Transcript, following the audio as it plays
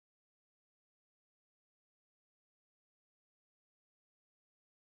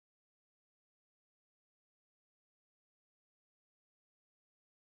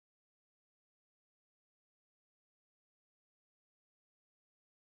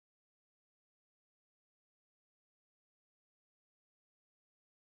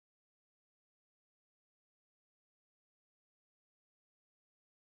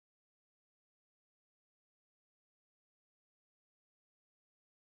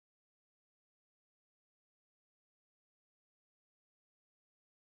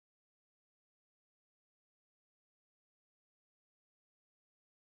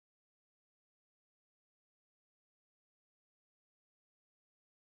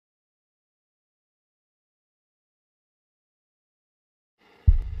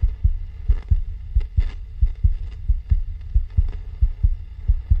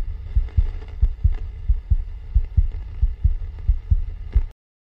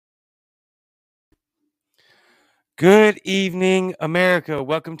Good evening, America.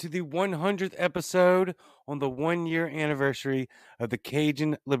 Welcome to the 100th episode on the 1 year anniversary of the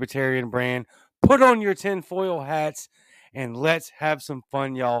Cajun Libertarian brand. Put on your tinfoil hats and let's have some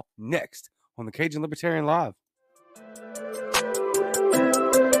fun, y'all. Next on the Cajun Libertarian Live.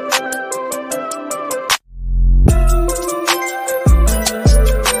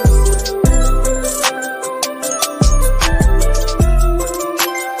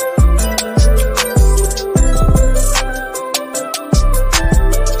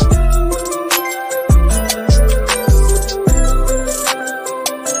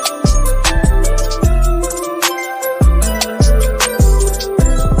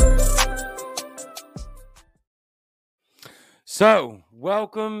 So,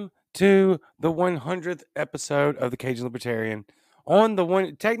 welcome to the 100th episode of the Cajun Libertarian.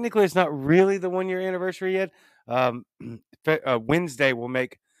 Technically, it's not really the 1 year anniversary yet. Wednesday will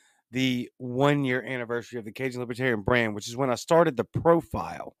make the 1 year anniversary of the Cajun Libertarian brand, which is when I started the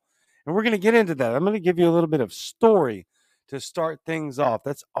profile. And we're going to get into that. I'm going to give you a little bit of story to start things off.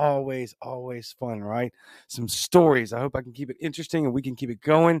 That's always fun, right? Some stories. I hope I can keep it interesting and we can keep it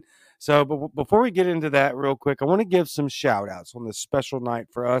going. So, but before we get into that real quick, I want to give some shout outs on this special night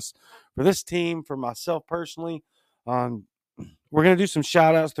for us, for this team, for myself personally. We're going to do some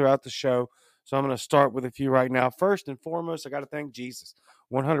shout outs throughout the show. So I'm going to start with a few right now. First and foremost, I got to thank Jesus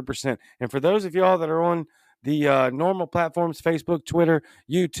 100%. And for those of y'all that are on the normal platforms, Facebook, Twitter,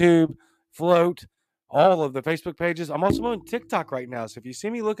 YouTube, Float, all of the Facebook pages, I'm also on TikTok right now. So if you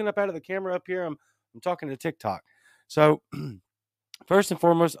see me looking up out of the camera up here, I'm talking to TikTok. So first and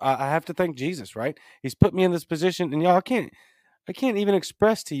foremost, I have to thank Jesus, right? He's put me in this position, and y'all, I can't even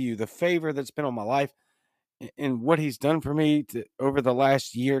express to you the favor that's been on my life and what he's done for me over the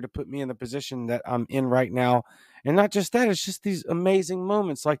last year to put me in the position that I'm in right now. And not just that, it's just these amazing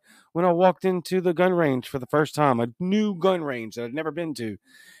moments. Like when I walked into the gun range for the first time, a new gun range that I'd never been to.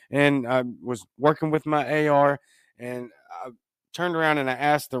 And I was working with my AR, and I turned around and I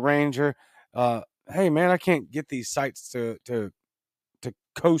asked the ranger, hey man, I can't get these sights to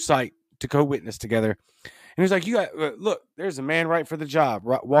co-sight, to co-witness together. And he's like, you got, look, there's a man right for the job,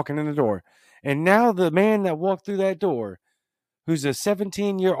 walking in the door. And now the man that walked through that door, who's a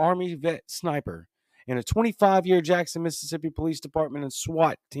 17-year Army vet sniper and a 25-year Jackson, Mississippi Police Department and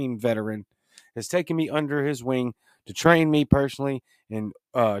SWAT team veteran, has taken me under his wing to train me personally in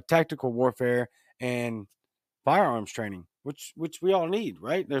tactical warfare and firearms training, which we all need,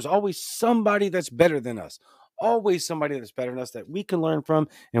 right? There's always somebody that's better than us. Always somebody that's better than us that we can learn from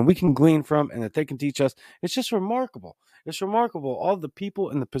and we can glean from and that they can teach us. It's just remarkable. It's remarkable. All the people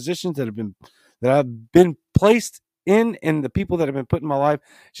in the positions that I've been placed in and the people that have been put in my life.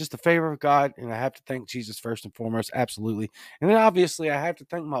 It's just the favor of God. And I have to thank Jesus first and foremost. Absolutely. And then obviously I have to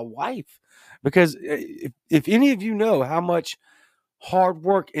thank my wife, because if any of you know how much hard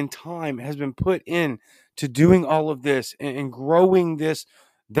work and time has been put in to doing all of this and growing this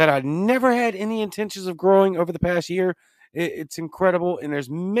that I never had any intentions of growing over the past year. It's incredible. And there's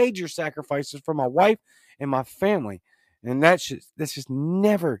major sacrifices for my wife and my family. And that's just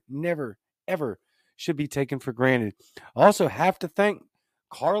never, ever should be taken for granted. I also have to thank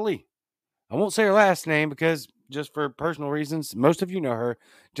Carly. I won't say her last name because just for personal reasons, most of you know her.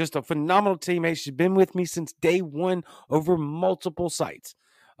 Just a phenomenal teammate. She's been with me since day one over multiple sites.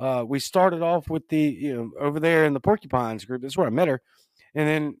 We started off with the, over there in the Porcupines group. That's where I met her. And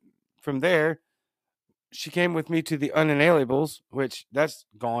then from there, she came with me to the Unenaliables, which that's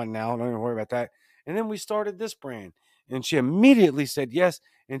gone now. Don't even worry about that. And then we started this brand. And she immediately said yes.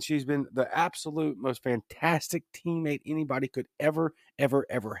 And she's been the absolute most fantastic teammate anybody could ever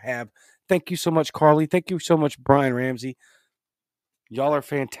have. Thank you so much, Carly. Thank you so much, Brian Ramsey. Y'all are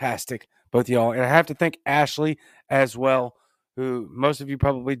fantastic, both y'all. And I have to thank Ashley as well, who most of you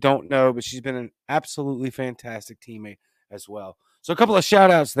probably don't know, but she's been an absolutely fantastic teammate as well. So a couple of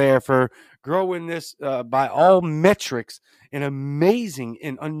shout outs there for growing this by all metrics, an amazing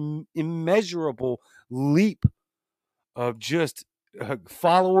and immeasurable leap of just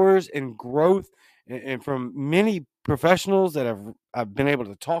followers and growth, and from many professionals that I've been able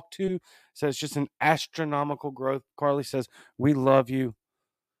to talk to. So it's just an astronomical growth. Carly says, we love you.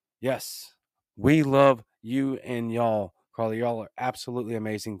 Yes, we love you and y'all. Carly, y'all are absolutely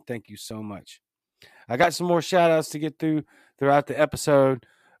amazing. Thank you so much. I got some more shout outs to get throughout the episode,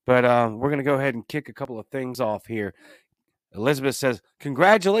 but we're going to go ahead and kick a couple of things off here. Elizabeth says,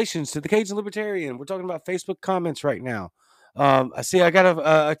 congratulations to the Cajun Libertarian. We're talking about Facebook comments right now. I see I got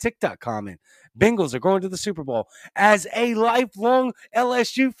a TikTok comment. Bengals are going to the Super Bowl. As a lifelong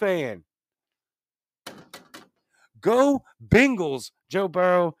LSU fan, go Bengals, Joe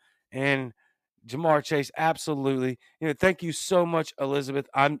Burrow. And Jamar Chase, absolutely. Thank you so much, Elizabeth.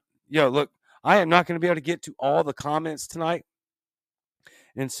 Look, I am not going to be able to get to all the comments tonight.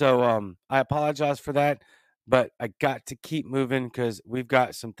 And so I apologize for that, but I got to keep moving because we've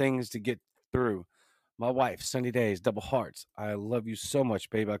got some things to get through. My wife, Sunny Days, Double Hearts. I love you so much,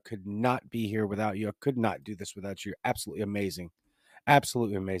 babe. I could not be here without you. I could not do this without you. You're absolutely amazing.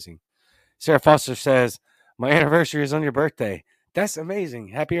 Absolutely amazing. Sarah Foster says, my anniversary is on your birthday. That's amazing.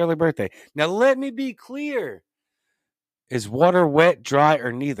 Happy early birthday. Now, let me be clear. Is water wet, dry,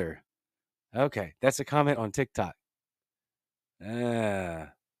 or neither? Okay, that's a comment on TikTok.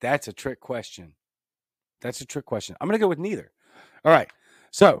 That's a trick question. I'm going to go with neither. All right.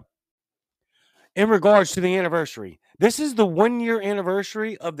 So, in regards to the anniversary, this is the 1-year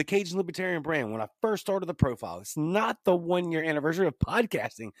anniversary of the Cajun Libertarian brand when I first started the profile. It's not the 1-year anniversary of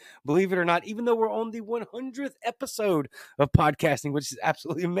podcasting, believe it or not, even though we're on the 100th episode of podcasting, which is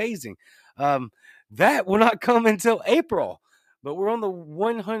absolutely amazing. That will not come until April, but we're on the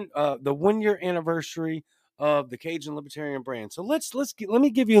 1-year anniversary of the Cajun Libertarian brand. So let me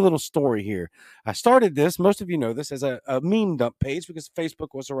give you a little story here. I started this, most of you know this, as a meme dump page because Facebook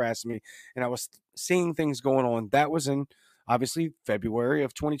was harassing me and I was seeing things going on. That was in obviously February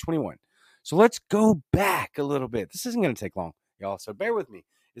of 2021. So let's go back a little bit. This isn't going to take long, y'all. So bear with me.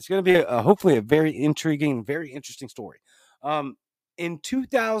 It's going to be hopefully a very intriguing, very interesting story. In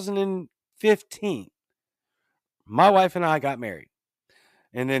 2015, my wife and I got married.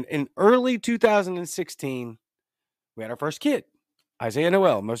 And then in early 2016, we had our first kid, Isaiah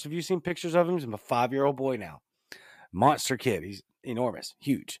Noel. Most of you seen pictures of him. He's a 5-year-old boy now. Monster kid. He's enormous,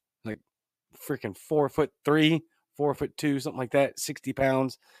 huge, like freaking 4'3", 4'2", something like that. 60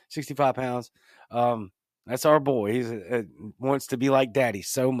 pounds, 65 pounds. That's our boy. He's wants to be like daddy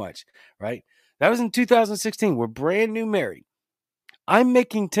so much, right? That was in 2016. We're brand new married. I'm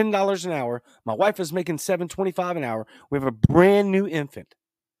making $10 an hour. My wife is making $7.25 an hour. We have a brand new infant.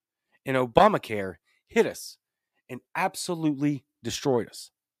 And Obamacare hit us and absolutely destroyed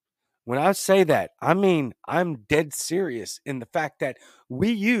us. When I say that, I mean I'm dead serious in the fact that we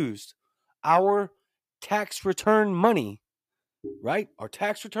used our tax return money, right? Our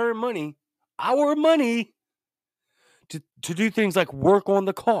tax return money, our money to do things like work on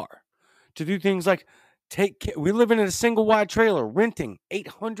the car, to do things like we live in a single wide trailer, renting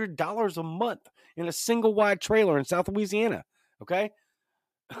 $800 a month in a single wide trailer in South Louisiana. Okay.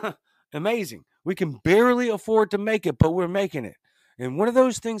 Amazing. We can barely afford to make it, but we're making it. And one of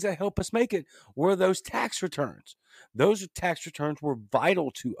those things that help us make it were those tax returns. Those tax returns were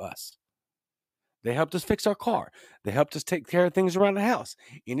vital to us. They helped us fix our car. They helped us take care of things around the house.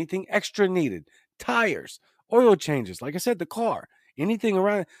 Anything extra needed, tires, oil changes, like I said, the car, anything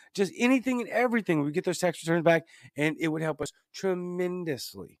around, just anything and everything. We get those tax returns back and it would help us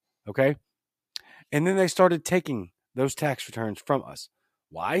tremendously. Okay. And then they started taking those tax returns from us.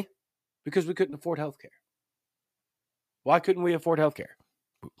 Why? Because we couldn't afford health care. Why couldn't we afford health care?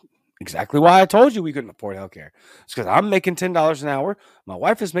 Exactly why I told you we couldn't afford health care. It's because I'm making $10 an hour. My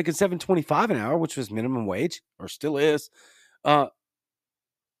wife is making $7.25 an hour, which was minimum wage, or still is. Not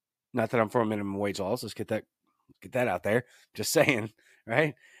that I'm for minimum wage laws. Let's get that out there. Just saying,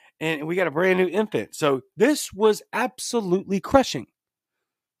 right? And we got a brand new infant. So this was absolutely crushing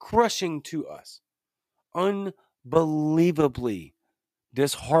to us. Unbelievably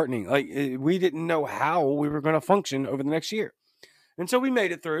disheartening. Like we didn't know how we were going to function over the next year. And so we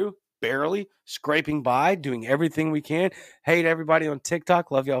made it through, barely scraping by, doing everything we can. Hey to everybody on TikTok.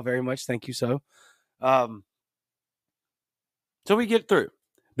 Love y'all very much. Thank you so. So we get through.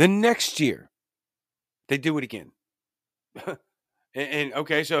 The next year, they do it again. and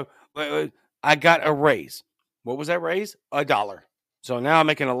okay, so I got a raise. What was that raise? $1. So now I'm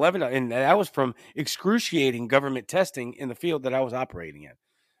making $11, and that was from excruciating government testing in the field that I was operating in,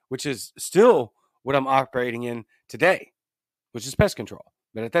 which is still what I'm operating in today, which is pest control.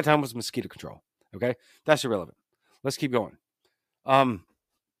 But at that time it was mosquito control. Okay, that's irrelevant. Let's keep going.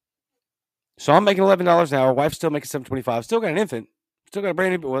 So I'm making $11 an hour. Wife's still making $7.25. Still got an infant. Still got a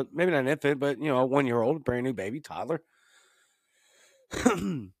brand new, well, maybe not an infant, but a 1-year-old, brand new baby, toddler.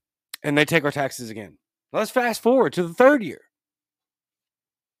 And they take our taxes again. Let's fast forward to the third year.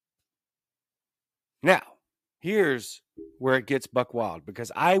 Now, here's where it gets buck wild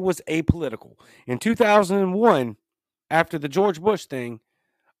because I was apolitical. In 2001, after the George Bush thing,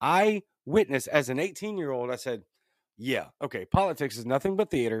 I witnessed as an 18-year-old, I said, yeah, okay, politics is nothing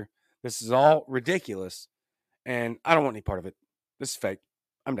but theater. This is all ridiculous, and I don't want any part of it. This is fake.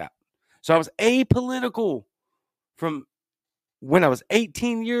 I'm down. So I was apolitical from when I was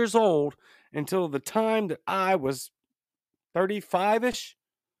 18 years old until the time that I was 35-ish,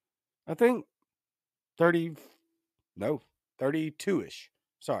 I think. 30, no, 32-ish.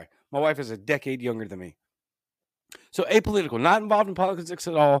 Sorry. My wife is a decade younger than me. So apolitical, not involved in politics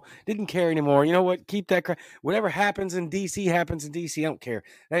at all. Didn't care anymore. You know what? Keep that crap. Whatever happens in D.C. happens in D.C. I don't care.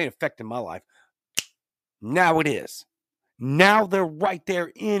 That ain't affecting my life. Now it is. Now they're right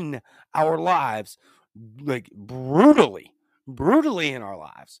there in our lives, like brutally in our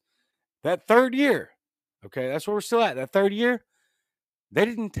lives. That third year, okay, that's where we're still at. That third year, they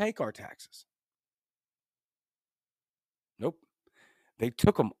didn't take our taxes. Nope. They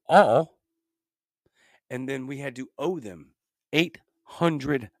took them all, and then we had to owe them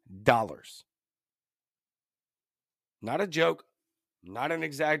 $800. Not a joke, not an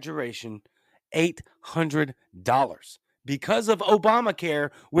exaggeration. $800 because of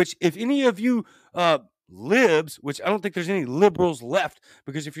Obamacare, which if any of you libs, which I don't think there's any liberals left,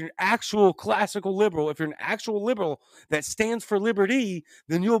 because if you're an actual classical liberal, if you're an actual liberal that stands for liberty,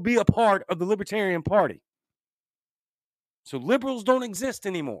 then you'll be a part of the Libertarian Party. So liberals don't exist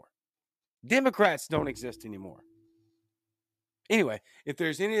anymore. Democrats don't exist anymore. Anyway, if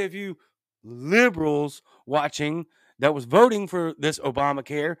there's any of you liberals watching that was voting for this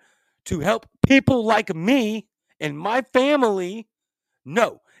Obamacare to help people like me and my family,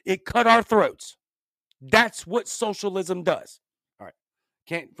 no, it cut our throats. That's what socialism does. All right.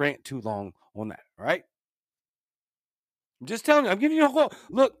 Can't rant too long on that. All right. I'm just telling you, I'm giving you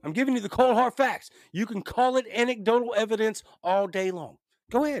I'm giving you the cold hard facts. You can call it anecdotal evidence all day long.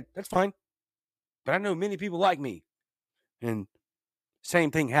 Go ahead. That's fine. But I know many people like me. And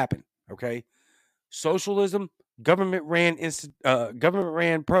same thing happened. Okay. Socialism, government ran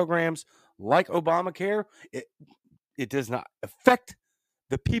programs like Obamacare. It does not affect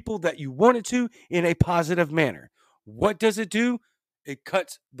the people that you want it to in a positive manner. What does it do? It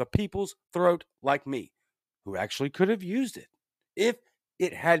cuts the people's throat like me, who actually could have used it if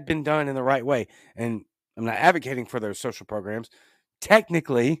it had been done in the right way. And I'm not advocating for those social programs.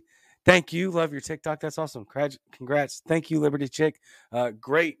 Technically, thank you. Love your TikTok. That's awesome. Congrats. Thank you, Liberty Chick.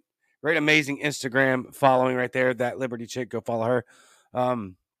 Great, amazing Instagram following right there. That Liberty Chick, go follow her.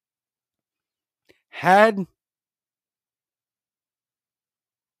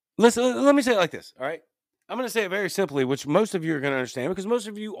 Listen, let me say it like this, all right? I'm going to say it very simply, which most of you are going to understand, because most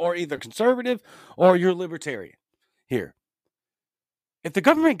of you are either conservative or you're libertarian here. If the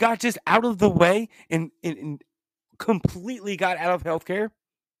government got just out of the way and completely got out of healthcare,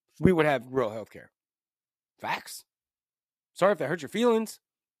 we would have real healthcare. Facts. Sorry if that hurt your feelings.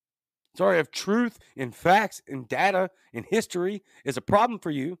 Sorry if truth and facts and data and history is a problem for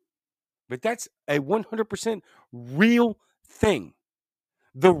you, but that's a 100% real thing.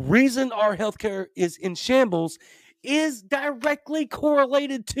 The reason our healthcare is in shambles is directly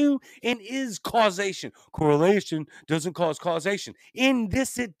correlated to and is causation. Correlation doesn't cause causation. In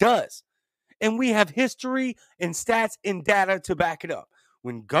this, it does. And we have history and stats and data to back it up.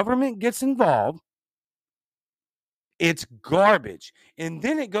 When government gets involved, it's garbage. And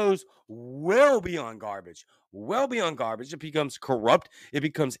then it goes well beyond garbage. Well beyond garbage. It becomes corrupt. It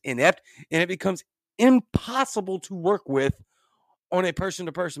becomes inept. And it becomes impossible to work with on a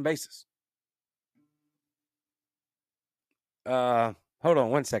person-to-person basis. Hold on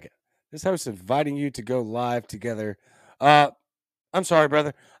 1 second. This host is inviting you to go live together. I'm sorry,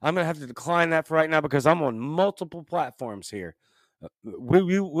 brother. I'm going to have to decline that for right now because I'm on multiple platforms here.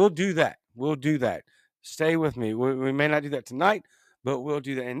 We'll do that. We'll do that. Stay with me. We may not do that tonight, but we'll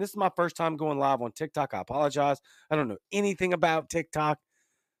do that. And this is my first time going live on TikTok. I apologize. I don't know anything about TikTok.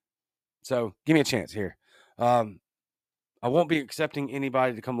 So give me a chance here. I won't be accepting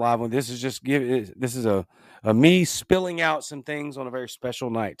anybody to come live on. This is just this is a me spilling out some things on a very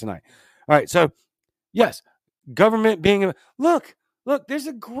special night tonight. All right. So yes, government being look, there's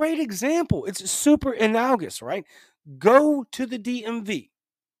a great example. It's super analogous, right? Go to the DMV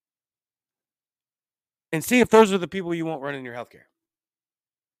and see if those are the people you want running your healthcare.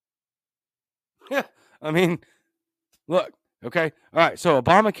 Yeah. I mean, look, okay. All right. So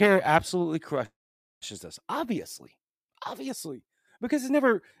Obamacare absolutely crushes us. Obviously, because it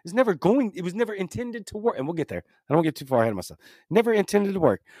was never intended to work. And we'll get there. I don't get too far ahead of myself. Never intended to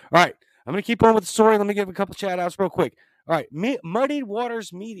work. All right. I'm going to keep on with the story. Let me give a couple shout outs real quick. All right. Muddied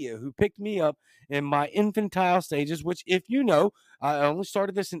Waters Media, who picked me up in my infantile stages, which, if you know, I only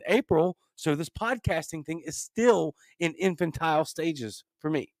started this in April. So this podcasting thing is still in infantile stages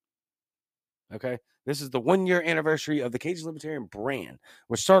for me. Okay. This is the 1 year anniversary of the Cajun Libertarian brand,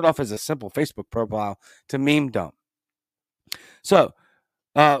 which started off as a simple Facebook profile to meme dump. So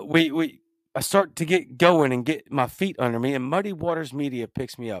I start to get going and get my feet under me, and Muddy Waters Media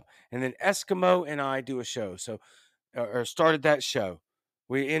picks me up. And then Eskimo and I do a show. So or started that show.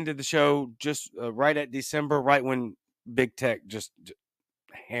 We ended the show just right at December, right when big tech just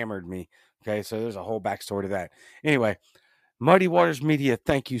hammered me. Okay, so there's a whole backstory to that. Anyway, Muddy Waters Media,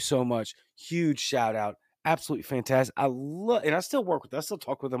 thank you so much. Huge shout out. Absolutely fantastic. I love, and I still work with them. I still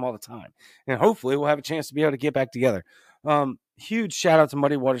talk with them all the time. And hopefully we'll have a chance to be able to get back together. Huge shout out to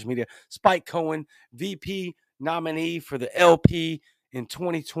Muddy Waters Media. Spike Cohen, VP nominee for the LP in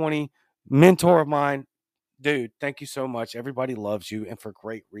 2020, mentor of mine. Dude, thank you so much. Everybody loves you, and for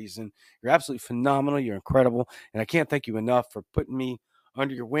great reason. You're absolutely phenomenal. You're incredible. And I can't thank you enough for putting me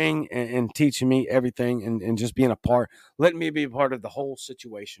under your wing and teaching me everything and just being a part, letting me be a part of the whole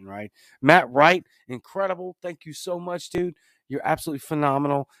situation, right? Matt Wright, incredible. Thank you so much, dude. You're absolutely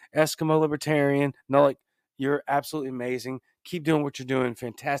phenomenal. Eskimo Libertarian. No, like, you're absolutely amazing. Keep doing what you're doing.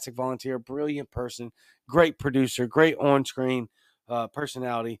 Fantastic volunteer, brilliant person, great producer, great on-screen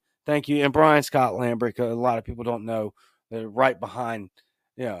personality. Thank you. And Brian Scott Lambrick, a lot of people don't know, they're right behind,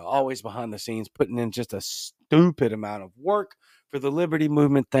 always behind the scenes, putting in just a stupid amount of work for the Liberty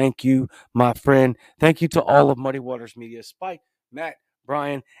Movement. Thank you, my friend. Thank you to all of Muddy Waters Media, Spike, Matt,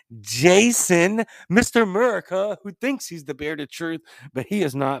 Brian, Jason, Mr. America, who thinks he's the bearded truth, but he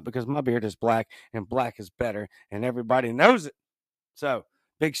is not, because my beard is black and black is better, and everybody knows it. So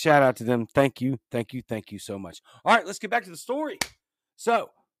big shout out to them. Thank you, thank you, thank you so much. All right, let's get back to the story. So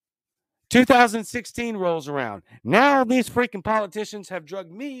 2016 rolls around. Now these freaking politicians have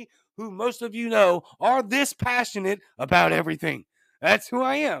drugged me, who most of you know are this passionate about everything. That's who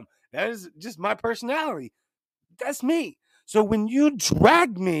I am. That is just my personality. That's me. So when you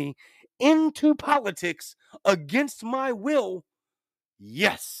drag me into politics against my will,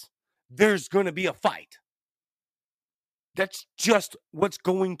 yes, there's going to be a fight. That's just what's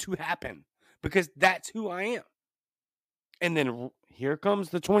going to happen, because that's who I am. And then here comes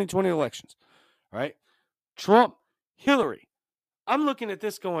the 2020 elections, right? Trump, Hillary. I'm looking at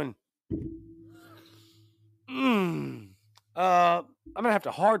this going, I'm gonna have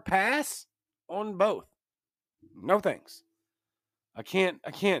to hard pass on both. No thanks. I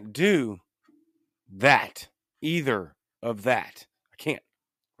can't do that. Either of that. I can't,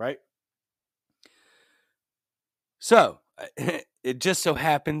 right? So it just so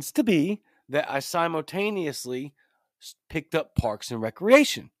happens to be that I simultaneously picked up Parks and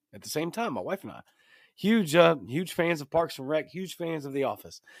Recreation at the same time, my wife and I. Huge fans of Parks and Rec, huge fans of The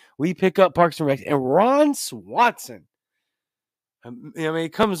Office. We pick up Parks and Rec, and Ron Swanson, he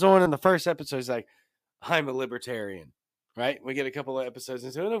comes on in the first episode. He's like, I'm a libertarian, right? We get a couple of episodes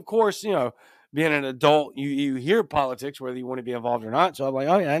into it. And of course, being an adult, you hear politics, whether you want to be involved or not. So I'm like,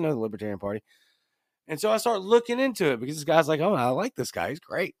 oh, yeah, I know the Libertarian Party. And so I start looking into it because this guy's like, oh, I like this guy. He's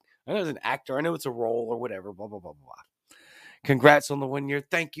great. I know he's an actor. I know it's a role or whatever, blah, blah, blah, blah. Congrats on the 1 year.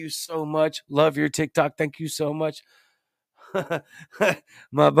 Thank you so much. Love your TikTok. Thank you so much.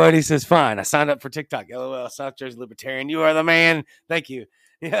 My buddy says, fine. I signed up for TikTok. LOL, South Jersey Libertarian. You are the man. Thank you.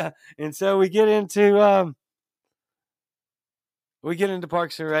 Yeah. And so we get into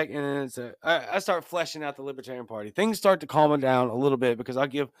Parks and Rec, and I start fleshing out the Libertarian Party. Things start to calm down a little bit, because I'll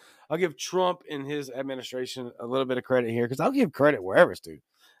give Trump and his administration a little bit of credit here, because I'll give credit wherever it's due,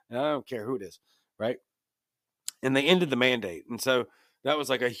 and I don't care who it is, right? And they ended the mandate, and so that was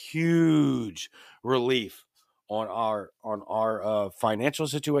like a huge relief on our financial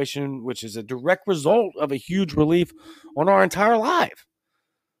situation, which is a direct result of a huge relief on our entire life,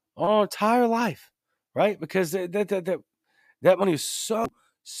 right? Because that money is so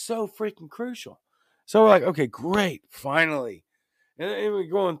freaking crucial. So we're like, okay, great, finally. And we're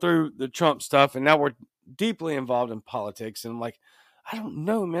going through the Trump stuff, and now we're deeply involved in politics. And I'm like, I don't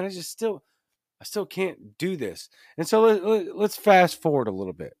know, man. I still can't do this. And so let's fast forward a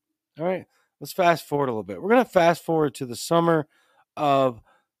little bit. All right, let's fast forward a little bit. We're gonna fast forward to the summer of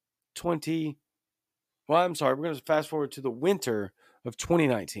We're gonna fast forward to the winter of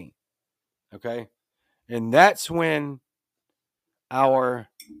 2019. Okay, and that's when our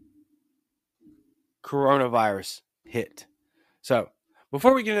coronavirus hit. So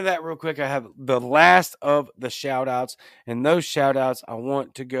before we get into that real quick, I have the last of the shout outs, and those shout outs I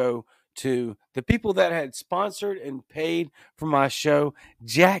want to go to the people that had sponsored and paid for my show.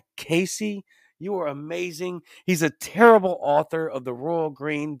 Jack Casey, you are amazing. He's a terrible author of the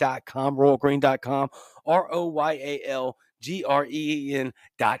royalgreen.com,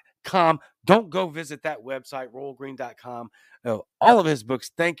 royalgreen.com. Don't go visit that website, royalgreen.com. All of his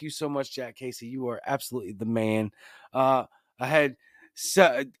books. Thank you so much, Jack Casey. You are absolutely the man. I had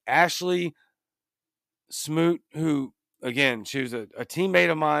Ashley Smoot, who, again, she was a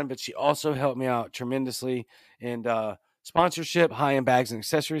teammate of mine, but she also helped me out tremendously. And sponsorship, high-end bags and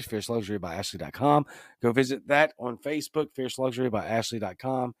accessories, fierceluxurybyashley.com. Go visit that on Facebook,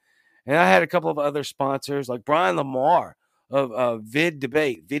 fierceluxurybyashley.com. And I had a couple of other sponsors like Brian Lamar of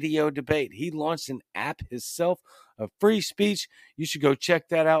Video Debate. He launched an app himself of free speech. You should go check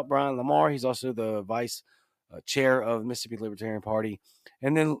that out. Brian Lamar. He's also the vice chair of the Mississippi Libertarian Party.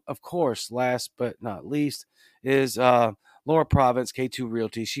 And then, of course, last but not least is Laura Province, K2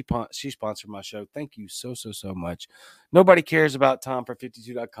 Realty. She sponsored my show. Thank you so much. Nobody cares about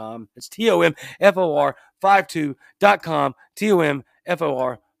TomFor52.com. It's TOMFOR52.com.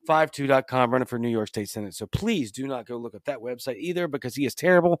 TOMFOR52.com, running for New York State Senate. So please do not go look at that website either, because he is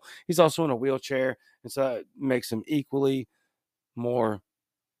terrible. He's also in a wheelchair, and so it makes him equally more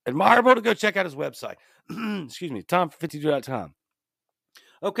admirable to go check out his website. Excuse me, TomFor52.com.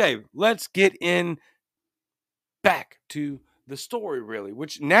 Okay, let's get in back to the story, really,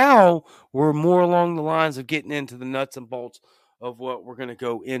 which now we're more along the lines of getting into the nuts and bolts of what we're going to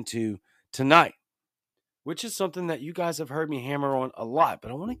go into tonight, which is something that you guys have heard me hammer on a lot. But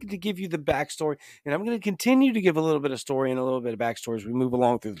I wanted to give you the backstory, and I'm going to continue to give a little bit of story and a little bit of backstory as we move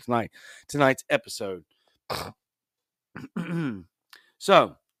along through tonight's episode.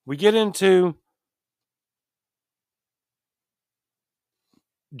 So we get into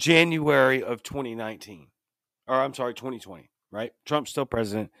January of 2019. Or I'm sorry, 2020, right? Trump's still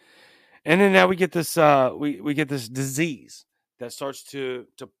president. And then now we get this we get this disease that starts to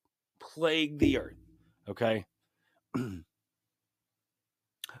plague the earth. Okay.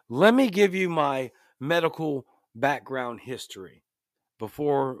 Let me give you my medical background history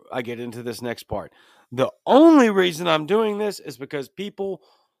before I get into this next part. The only reason I'm doing this is because people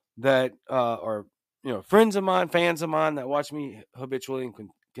that are friends of mine, fans of mine that watch me habitually and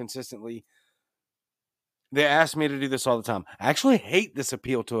consistently, they ask me to do this all the time. I actually hate this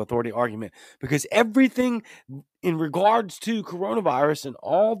appeal to authority argument, because everything in regards to coronavirus and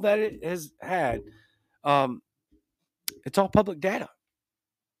all that it has had, it's all public data.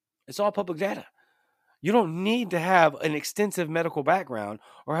 It's all public data. You don't need to have an extensive medical background,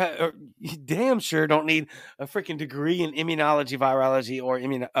 or you damn sure don't need a freaking degree in immunology, virology, or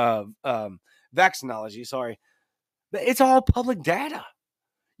vaccinology. Sorry. It's all public data.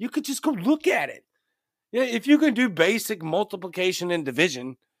 You could just go look at it. Yeah, if you can do basic multiplication and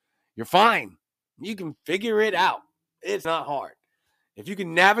division, you're fine. You can figure it out. It's not hard. If you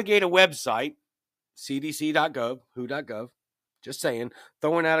can navigate a website, cdc.gov, who.gov, just saying,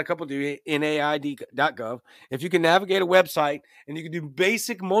 throwing out a couple of NAID.gov. If you can navigate a website and you can do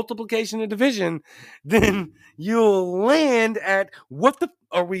basic multiplication and division, then you'll land at what the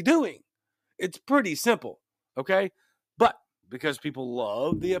are we doing? It's pretty simple, okay? But because people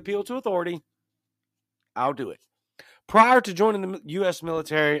love the appeal to authority, I'll do it. Prior to joining the U.S.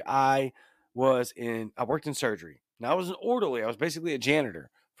 military, I worked in surgery. Now, I was an orderly. I was basically a janitor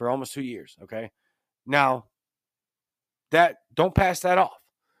for almost 2 years, okay? Now, don't pass that off,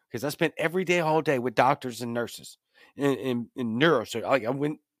 because I spent every day, all day with doctors and nurses in neurosurgery. Like, I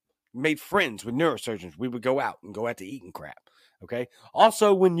made friends with neurosurgeons. We would go out to eat and crap, okay?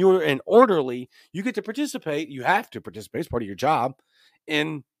 Also, when you're an orderly, you get to participate. You have to participate. It's part of your job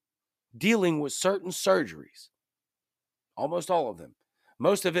in dealing with certain surgeries, almost all of them,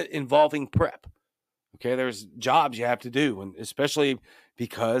 most of it involving prep. Okay, there's jobs you have to do, and especially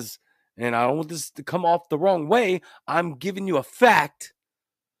because, and I don't want this to come off the wrong way, I'm giving you a fact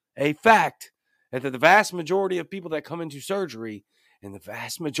that the vast majority of people that come into surgery and the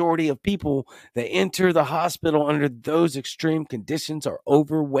vast majority of people that enter the hospital under those extreme conditions are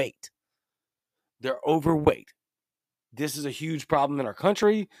overweight. They're overweight. This is a huge problem in our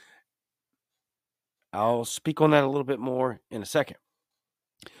country. I'll speak on that a little bit more in a second.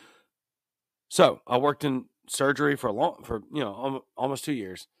 So I worked in surgery for almost 2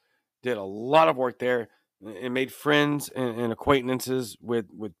 years. Did a lot of work there and made friends and acquaintances with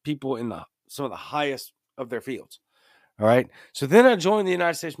people in some of the highest of their fields. All right. So then I joined the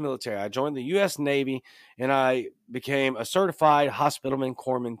United States military. I joined the U.S. Navy, and I became a certified hospitalman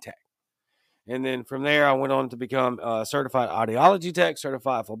corpsman tech. And then from there, I went on to become a certified audiology tech,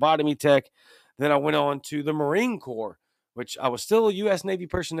 certified phlebotomy tech. Then I went on to the Marine Corps, which I was still a U.S. Navy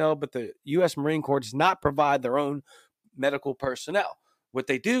personnel, but the U.S. Marine Corps does not provide their own medical personnel. What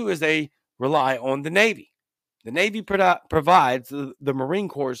they do is they rely on the Navy. The Navy provides the Marine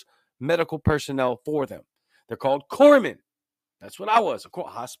Corps' medical personnel for them. They're called corpsmen. That's what I was, a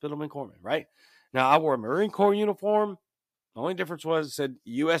hospitalman corpsman, right? Now, I wore a Marine Corps uniform. The only difference was it said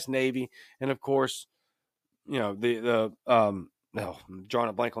U.S. Navy, and of course, I'm drawing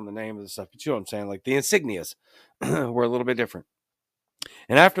a blank on the name of the stuff, but you know what I'm saying? Like the insignias were a little bit different.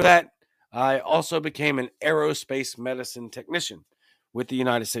 And after that, I also became an aerospace medicine technician with the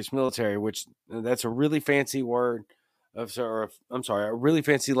United States military, which that's a really fancy word a really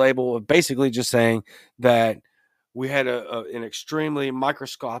fancy label of basically just saying that we had an extremely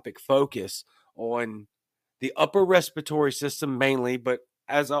microscopic focus on the upper respiratory system mainly, but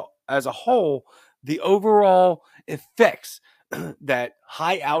as a whole, the overall effects that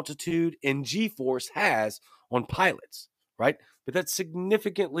high altitude and G force has on pilots, right? But that's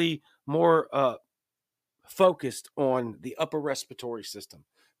significantly more focused on the upper respiratory system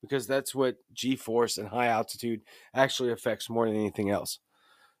because that's what G force and high altitude actually affects more than anything else.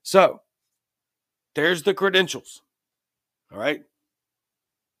 So there's the credentials. All right.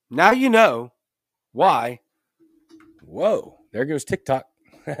 Now you know why. Whoa, there goes TikTok.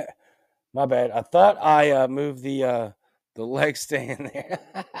 My bad. I thought I moved the leg stand there.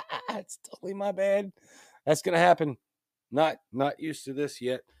 It's totally my bad. That's gonna happen. Not used to this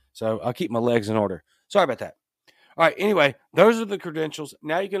yet, so I'll keep my legs in order. Sorry about that. All right. Anyway, those are the credentials.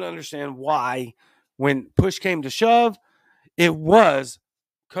 Now you can understand why, when push came to shove, it was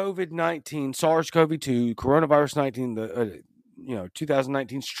COVID-19, SARS-CoV-2, coronavirus 19, the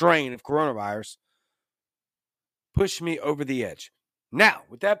 2019 strain of coronavirus pushed me over the edge. Now,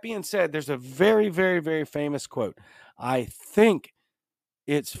 with that being said, there's a very, very, very famous quote. I think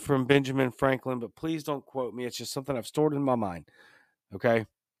it's from Benjamin Franklin, but please don't quote me. It's just something I've stored in my mind. Okay.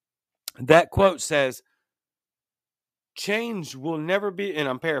 That quote says, change will never be, and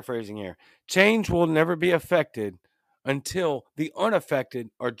I'm paraphrasing here, change will never be affected until the unaffected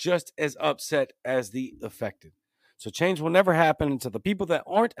are just as upset as the affected. So change will never happen until the people that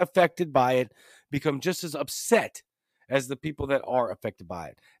aren't affected by it become just as upset as the people that are affected by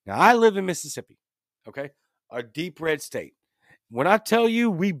it. Now, I live in Mississippi, okay, a deep red state. When I tell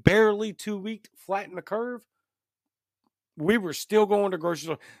you we barely 2 weeks flattened the curve, we were still going to grocery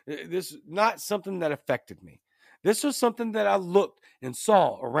store. This is not something that affected me. This was something that I looked and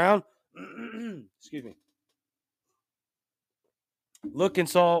saw around, excuse me, look and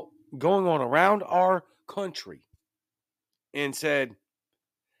saw going on around our country and said,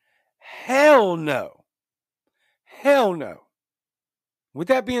 hell no. Hell no. With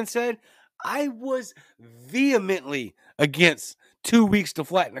that being said, I was vehemently against 2 weeks to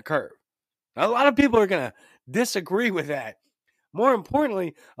flatten the curve. Now, a lot of people are going to disagree with that. More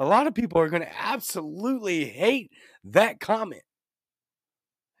importantly, a lot of people are going to absolutely hate that comment.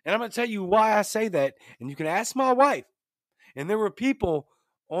 And I'm going to tell you why I say that. And you can ask my wife. And there were people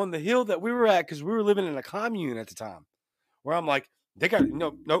on the hill that we were at, because we were living in a commune at the time, where I'm like, they got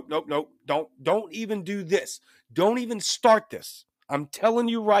nope. Don't even do this. Don't even start this. I'm telling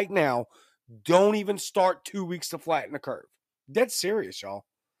you right now, don't even start 2 weeks to flatten the curve. That's serious, y'all.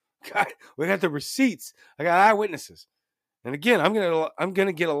 God, we got the receipts. I got eyewitnesses. And again, I'm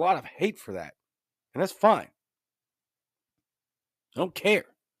gonna get a lot of hate for that. And that's fine. I don't care.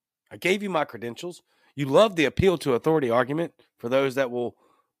 I gave you my credentials. You love the appeal to authority argument for those that will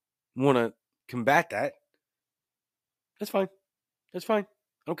want to combat that. That's fine. That's fine.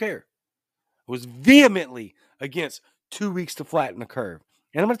 I don't care. I was vehemently against 2 weeks to flatten the curve.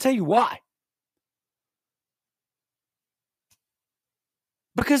 And I'm going to tell you why.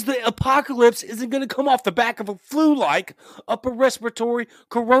 Because the apocalypse isn't going to come off the back of a flu-like upper respiratory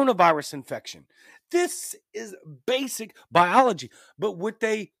coronavirus infection. This is basic biology. But what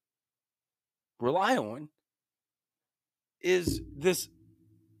they rely on is this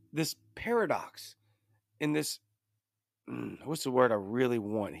paradox in this. What's the word I really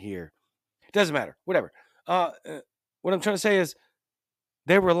want here? It doesn't matter. Whatever. What I'm trying to say is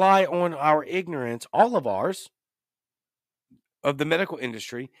they rely on our ignorance, all of ours, of the medical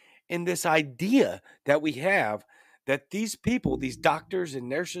industry, and this idea that we have that these people, these doctors and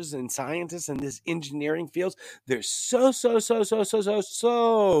nurses and scientists in this engineering fields, they're so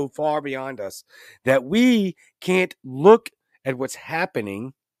far beyond us that we can't look at what's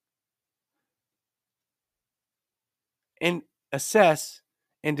happening and assess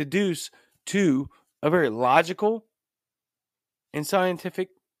and deduce to a very logical and scientific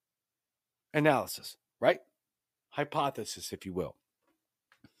analysis, right? Hypothesis, if you will.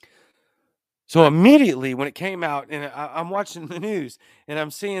 So immediately when it came out, and I'm watching the news, and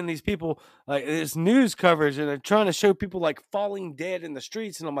I'm seeing these people, like this news coverage, and they're trying to show people like falling dead in the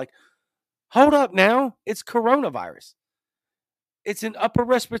streets, and I'm like, hold up now, it's coronavirus. It's an upper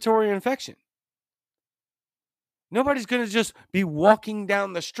respiratory infection. Nobody's going to just be walking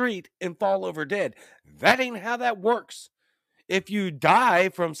down the street and fall over dead. That ain't how that works. If you die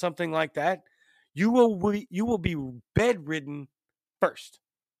from something like that, you will be bedridden first.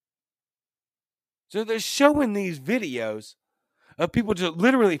 So they're showing these videos of people just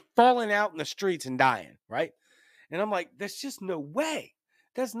literally falling out in the streets and dying, right? And I'm like, there's just no way.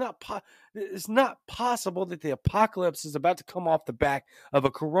 That's not it's not possible that the apocalypse is about to come off the back of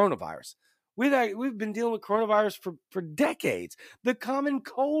a coronavirus. We've been dealing with coronavirus for decades. The common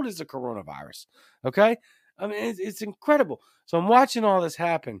cold is a coronavirus. Okay? I mean, it's incredible. So I'm watching all this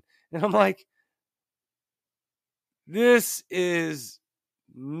happen, and I'm like, this is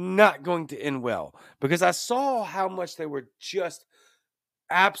not going to end well, because I saw how much they were just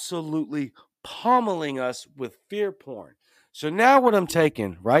absolutely pummeling us with fear porn. So now what I'm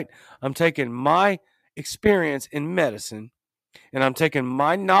taking, right? I'm taking my experience in medicine, and I'm taking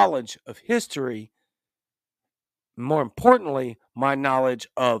my knowledge of history, more importantly, my knowledge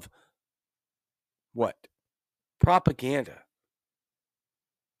of what? Propaganda.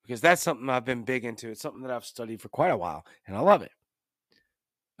 Because that's something I've been big into. It's something that I've studied for quite a while, and I love it.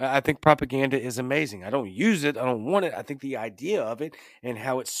 I think propaganda is amazing. I don't use it. I don't want it. I think the idea of it and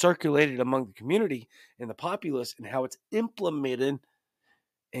how it's circulated among the community and the populace and how it's implemented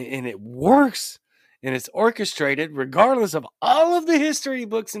and it works and it's orchestrated, regardless of all of the history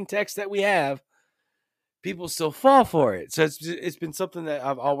books and texts that we have, people still fall for it. So it's been something that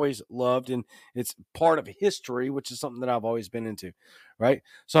I've always loved, and it's part of history, which is something that I've always been into, right?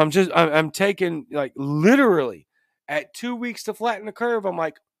 So I'm taking, like, literally at 2 weeks to flatten the curve. I'm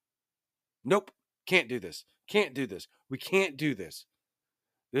like, nope, can't do this. Can't do this. We can't do this.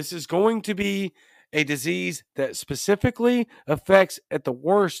 This is going to be a disease that specifically affects at the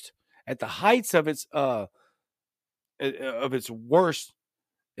worst, at the heights of its worst,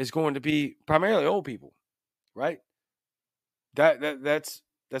 is going to be primarily old people, right? That's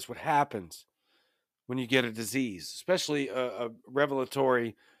what happens when you get a disease, especially a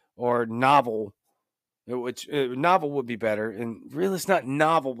revelatory or novel, which novel would be better. And really, it's not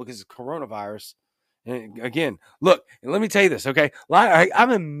novel because it's coronavirus. And again, look, and let me tell you this, okay?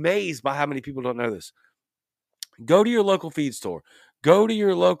 I'm amazed by how many people don't know this. Go to your local feed store. Go to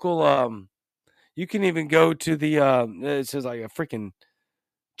your local, you can even go to the, it says like a freaking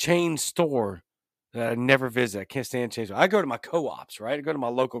chain store that I never visit. I can't stand chain stores. I go to my co-ops, right? I go to my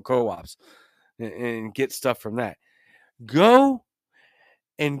local co-ops and get stuff from that. Go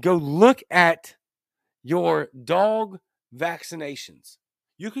look at your dog vaccinations.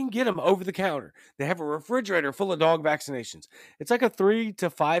 You can get them over the counter. They have a refrigerator full of dog vaccinations. It's like a 3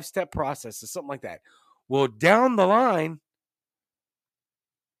 to 5 step process or something like that. Well, down the line,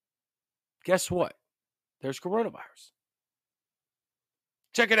 guess what? There's coronavirus.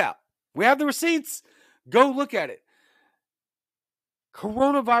 Check it out. We have the receipts. Go look at it.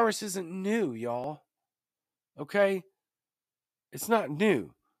 Coronavirus isn't new, y'all. Okay? It's not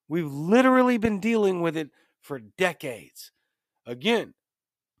new. We've literally been dealing with it for decades. Again,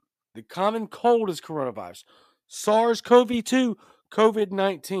 the common cold is coronavirus. SARS-CoV-2,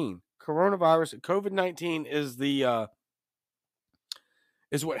 COVID-19. Coronavirus, COVID-19 is the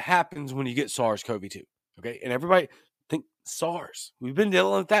is what happens when you get SARS-CoV-2. Okay, and everybody think SARS. We've been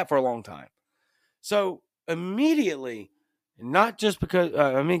dealing with that for a long time. So immediately, not just because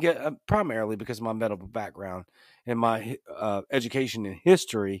primarily because of my medical background and my education in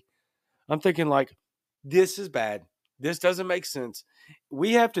history, I'm thinking like, this is bad. This doesn't make sense.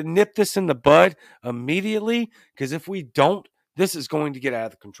 We have to nip this in the bud immediately, because if we don't, this is going to get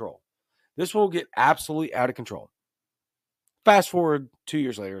out of control. This will get absolutely out of control. Fast forward 2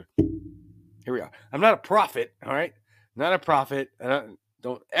 years later, here we are. I'm not a prophet, all right? Not a prophet. I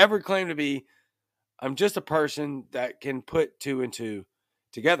don't ever claim to be. I'm just a person that can put 2 and 2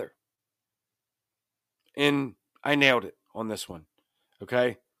 together. And I nailed it on this one,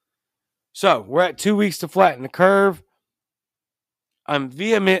 okay? So we're at 2 weeks to flatten the curve. I'm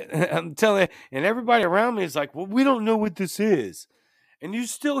vehement. I'm telling you, and everybody around me is like, well, we don't know what this is. And you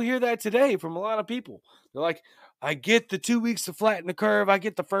still hear that today from a lot of people. They're like, I get the 2 weeks to flatten the curve. I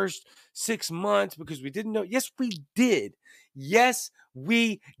get the first 6 months because we didn't know. Yes, we did. Yes,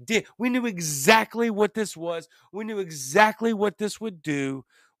 we did. We knew exactly what this was. We knew exactly what this would do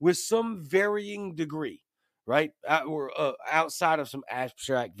with some varying degree, right? Or outside of some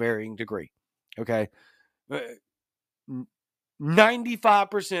abstract varying degree. Okay.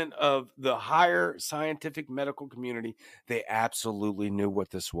 95% of the higher scientific medical community, they absolutely knew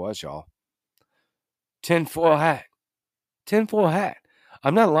what this was, y'all. Tinfoil hat. Tinfoil hat.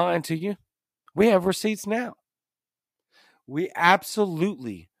 I'm not lying to you. We have receipts now. We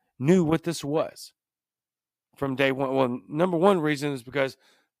absolutely knew what this was from day one. Well, number one reason is because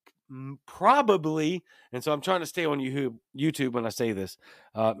probably, and so I'm trying to stay on YouTube when I say this,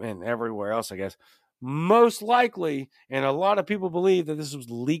 and everywhere else, I guess. Most likely, and a lot of people believe that this was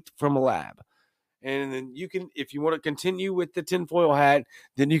leaked from a lab. And then you can, if you want to continue with the tinfoil hat,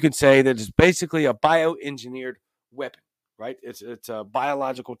 then you can say that it's basically a bioengineered weapon, right? It's a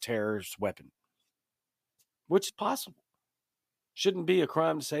biological terrorist weapon, which is possible. Shouldn't be a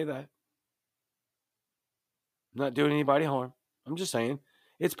crime to say that. I'm not doing anybody harm. I'm just saying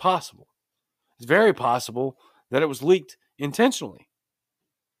it's possible. It's very possible that it was leaked intentionally.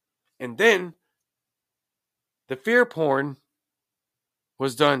 And then the fear porn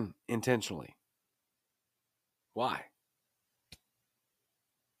was done intentionally. Why?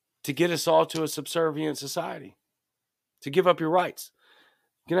 To get us all to a subservient society, to give up your rights.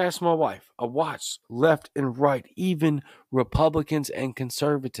 You can ask my wife. I watch left and right, even Republicans and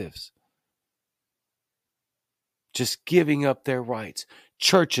conservatives, just giving up their rights.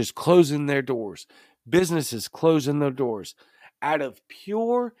 Churches closing their doors, businesses closing their doors out of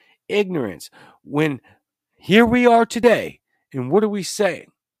pure ignorance. When here we are today, and what are we saying?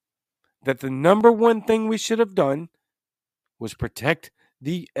 That the number one thing we should have done was protect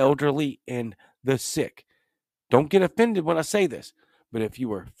the elderly and the sick. Don't get offended when I say this, but if you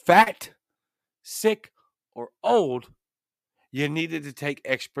were fat, sick, or old, you needed to take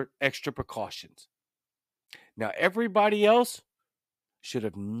extra precautions. Now, everybody else should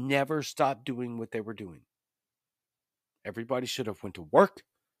have never stopped doing what they were doing. Everybody should have went to work.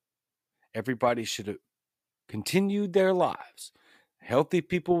 Everybody should have continued their lives. Healthy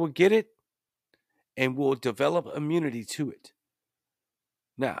people will get it and will develop immunity to it.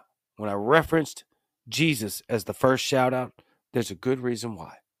 Now, when I referenced Jesus as the first shout out, there's a good reason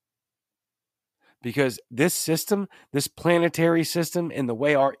why. Because this system, this planetary system, and the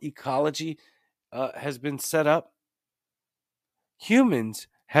way our ecology has been set up, humans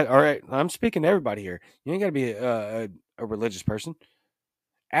had. All right, I'm speaking to everybody here. You ain't got to be a religious person.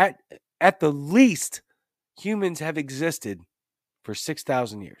 At the least, humans have existed for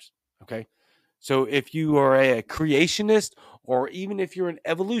 6,000 years. Okay, so if you are a creationist, or even if you're an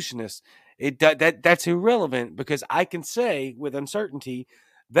evolutionist, that's irrelevant, because I can say with uncertainty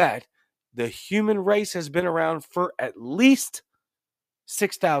that the human race has been around for at least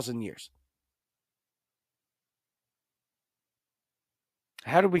 6,000 years.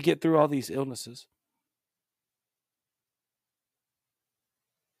 How did we get through all these illnesses?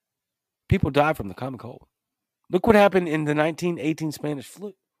 People die from the common cold. Look what happened in the 1918 Spanish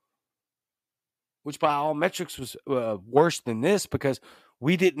flu, which by all metrics was worse than this, because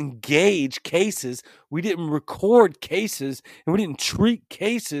we didn't gauge cases, we didn't record cases, and we didn't treat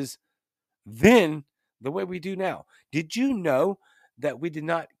cases then the way we do now. Did you know that we did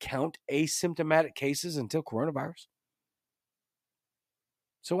not count asymptomatic cases until coronavirus?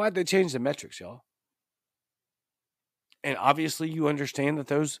 So why'd they change the metrics, y'all? And obviously you understand that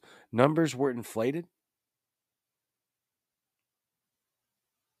those numbers were inflated.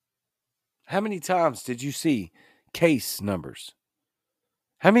 How many times did you see case numbers?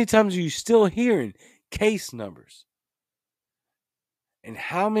 How many times are you still hearing case numbers? And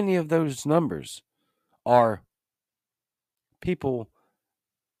how many of those numbers are people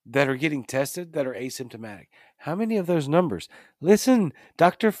that are getting tested that are asymptomatic? How many of those numbers? Listen,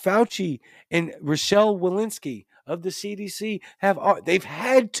 Dr. Fauci and Rochelle Walensky of the CDC they've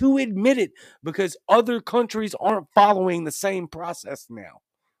had to admit it, because other countries aren't following the same process now.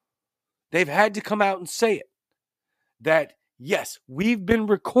 They've had to come out and say it, that yes, we've been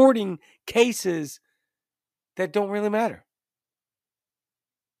recording cases that don't really matter.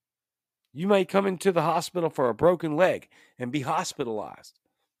 You may come into the hospital for a broken leg and be hospitalized.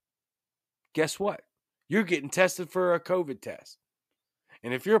 Guess what? You're getting tested for a COVID test.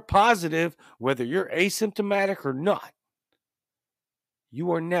 And if you're positive, whether you're asymptomatic or not,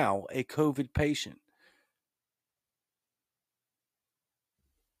 you are now a COVID patient.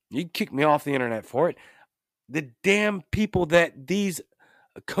 You can kick me off the internet for it. The damn people that these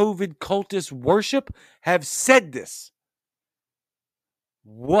COVID cultists worship have said this.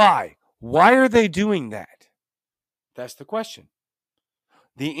 Why? Why are they doing that? That's the question.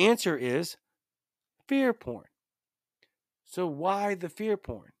 The answer is fear porn. So why the fear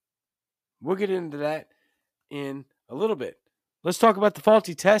porn? We'll get into that in a little bit. Let's talk about the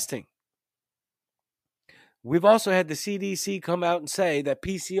faulty testing. We've also had the CDC come out and say that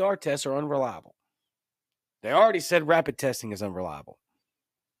PCR tests are unreliable. They already said rapid testing is unreliable.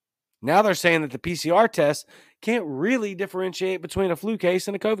 Now they're saying that the PCR test can't really differentiate between a flu case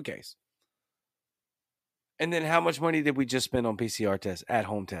and a COVID case. And then how much money did we just spend on PCR tests,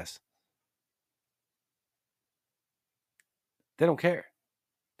 at-home tests? They don't care.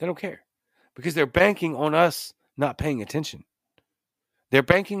 They don't care. Because they're banking on us not paying attention. They're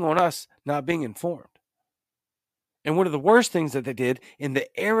banking on us not being informed. And one of the worst things that they did, and the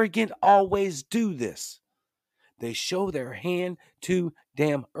arrogant always do this, they show their hand too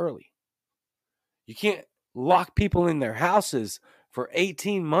damn early. You can't lock people in their houses for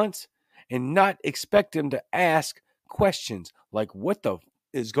 18 months and not expect them to ask questions like, what the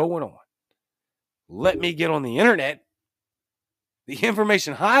is going on? Let me get on the internet, the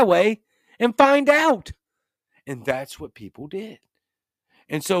information highway, and find out. And that's what people did.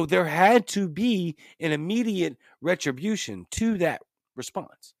 And so there had to be an immediate retribution to that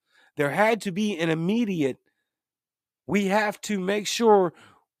response. There had to be an immediate, we have to make sure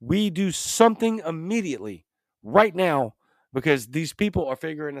we do something immediately right now because these people are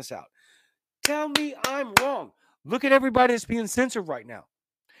figuring this out. Tell me I'm wrong. Look at everybody that's being censored right now.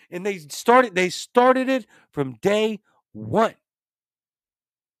 And they started it from day one.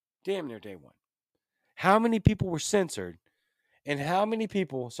 Damn near day one. How many people were censored? And how many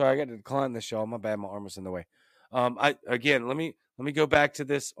people? Sorry, I got to decline this, y'all. My bad, my arm was in the way. Let me go back to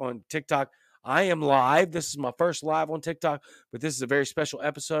this on TikTok. I am live. This is my first live on TikTok, but this is a very special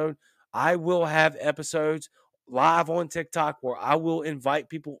episode. I will have episodes live on TikTok where I will invite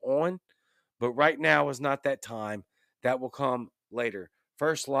people on, but right now is not that time. That will come later.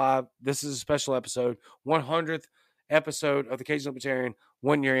 First live. This is a special episode, 100th episode of the Cajun Libertarian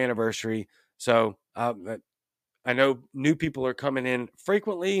 1 year anniversary. So I know new people are coming in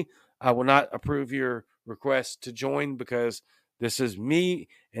frequently. I will not approve your request to join because this is me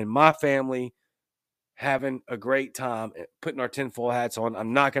and my family having a great time, putting our tinfoil hats on.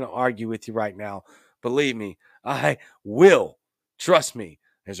 I'm not going to argue with you right now. Believe me, I will. Trust me.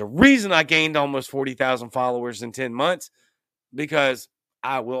 There's a reason I gained almost 40,000 followers in 10 months because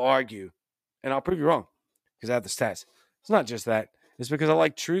I will argue and I'll prove you wrong because I have the stats. It's not just that. It's because I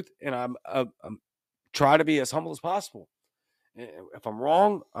like truth and I'm try to be as humble as possible. If I'm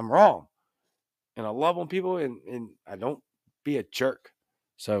wrong, I'm wrong. And I love on people and I don't be a jerk.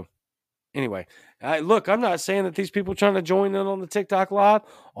 So anyway, look, I'm not saying that these people trying to join in on the TikTok live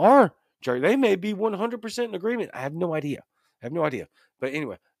are jerk. They may be 100% in agreement. I have no idea. But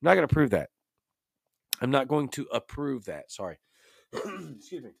anyway, I'm not going to prove that. I'm not going to approve that. Sorry.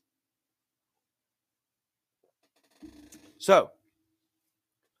 Excuse me. So,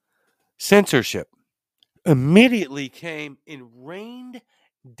 censorship immediately came and rained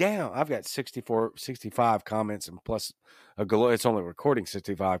down. I've got 65 comments and plus it's only recording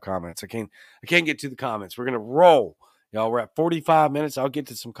 65 comments. I can't get to the comments. We're going to roll. Y'all, we're at 45 minutes. I'll get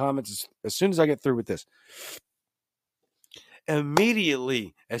to some comments as soon as I get through with this.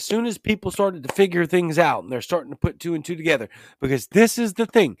 Immediately, as soon as people started to figure things out and they're starting to put two and two together, because this is the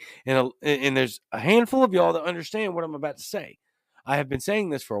thing. And there's a handful of y'all that understand what I'm about to say. I have been saying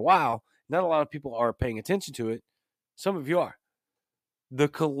this for a while. Not a lot of people are paying attention to it. Some of you are. The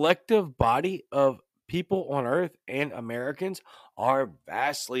collective body of people on earth and Americans are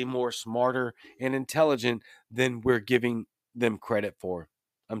vastly more smarter and intelligent than we're giving them credit for.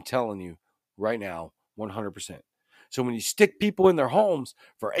 I'm telling you right now, 100%. So when you stick people in their homes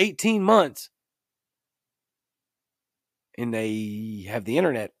for 18 months and they have the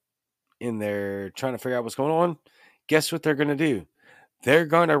internet and they're trying to figure out what's going on, guess what they're going to do? They're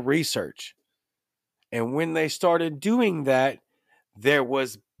going to research. And when they started doing that, there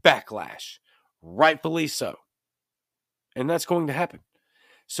was backlash, rightfully so. And that's going to happen.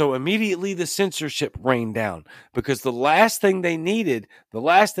 So immediately the censorship rained down because the last thing they needed, the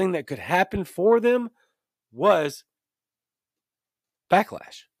last thing that could happen for them was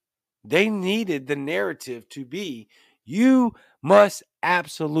backlash. They needed the narrative to be, you must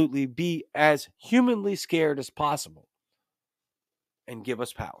absolutely be as humanly scared as possible and give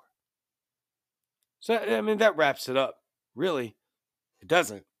us power. So, I mean, that wraps it up. Really, it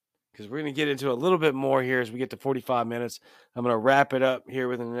doesn't, because we're going to get into a little bit more here as we get to 45 minutes. I'm going to wrap it up here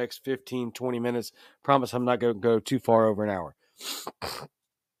within the next 15, 20 minutes. Promise I'm not going to go too far over an hour.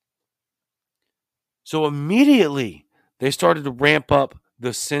 So immediately, they started to ramp up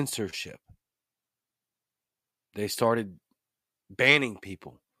the censorship. They started banning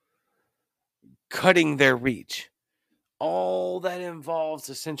people, cutting their reach. All that involves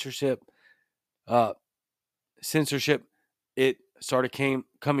the censorship, it started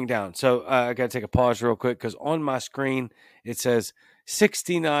coming down. So I got to take a pause real quick because on my screen it says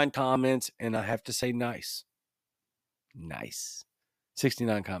 69 comments, and I have to say nice.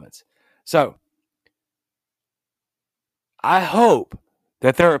 69 comments. So I hope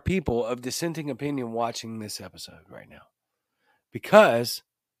that there are people of dissenting opinion watching this episode right now, because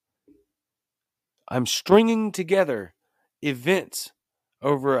I'm stringing together events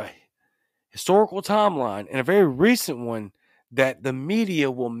over a historical timeline and a very recent one that the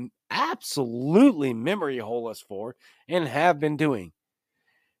media will absolutely memory hole us for and have been doing.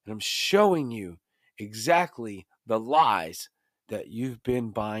 And I'm showing you exactly the lies that you've been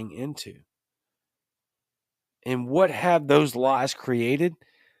buying into. And what have those lies created?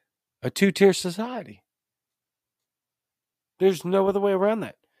 A two-tier society. There's no other way around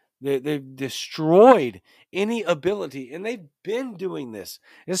that. They've destroyed any ability, and they've been doing this,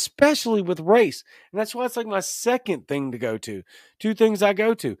 especially with race. And that's why it's like my second thing to go to. Two things I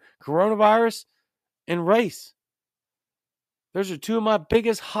go to: coronavirus and race. Those are two of my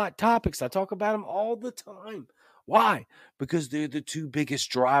biggest hot topics. I talk about them all the time. Why? Because they're the two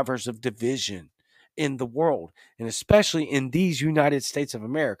biggest drivers of division in the world, and especially in these United States of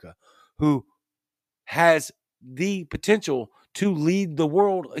America, who has the potential to lead the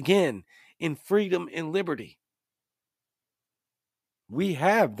world again in freedom and liberty. We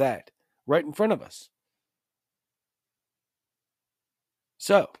have that right in front of us.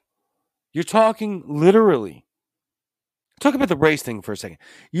 So, you're talking literally. Talk about the race thing for a second.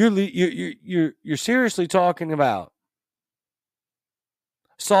 You're seriously talking about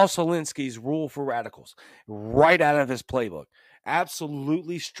Saul Alinsky's Rule for Radicals right out of his playbook.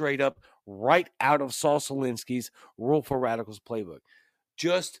 Absolutely straight up right out of Saul Alinsky's Rule for Radicals playbook.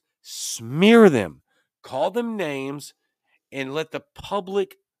 Just smear them, call them names, and let the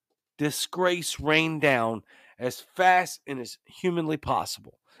public disgrace rain down as fast and as humanly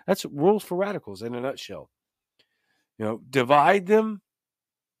possible. That's Rules for Radicals in a nutshell. Divide them.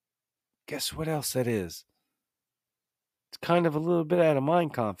 Guess what else that is? It's kind of a little bit out of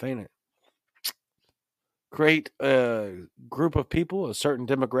Mein Kampf, ain't it? Create a group of people, a certain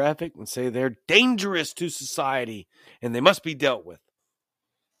demographic, and say they're dangerous to society and they must be dealt with.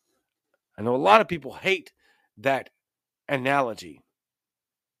 I know a lot of people hate that analogy.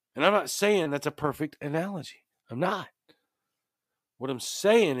 And I'm not saying that's a perfect analogy. I'm not. What I'm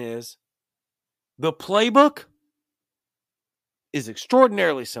saying is the playbook is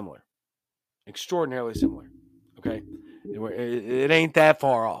extraordinarily similar. Extraordinarily similar. Okay? It ain't that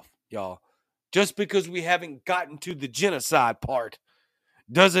far off, y'all. Just because we haven't gotten to the genocide part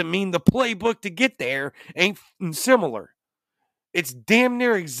doesn't mean the playbook to get there ain't similar. It's damn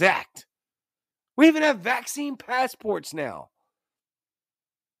near exact. We even have vaccine passports now.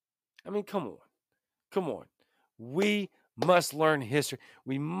 I mean, come on. Come on. We must learn history.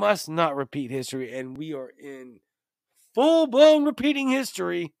 We must not repeat history, and we are in full-blown repeating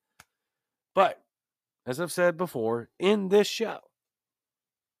history. But, as I've said before, in this show,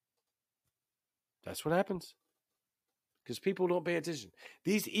 that's what happens. Because people don't pay attention.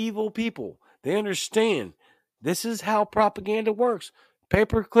 These evil people, they understand this is how propaganda works.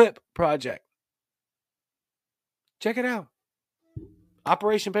 Paperclip Project. Check it out.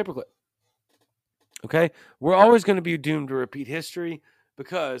 Operation Paperclip. Okay? We're always going to be doomed to repeat history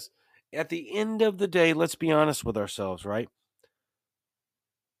because at the end of the day, let's be honest with ourselves, right?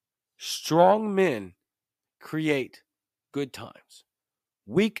 Strong men create good times.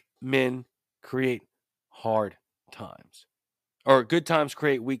 Weak men create hard times. Or good times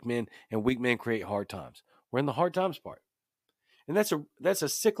create weak men, and weak men create hard times. We're in the hard times part. And that's a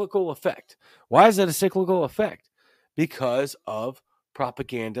cyclical effect. Why is that a cyclical effect? Because of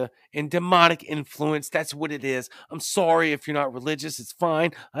propaganda and demonic influence. That's what it is. I'm sorry if you're not religious. It's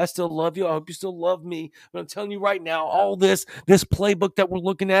fine. I still love you. I hope you still love me. But I'm telling you right now, all this playbook that we're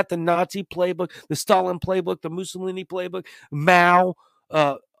looking at, the Nazi playbook, the Stalin playbook, the Mussolini playbook, Mao,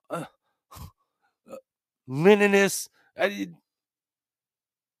 Leninists,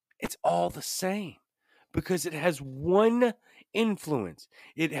 it's all the same because it has one influence.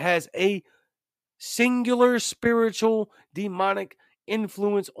 It has a singular spiritual demonic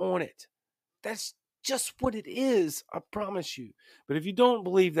influence on it. That's just what it is, I promise you. But if you don't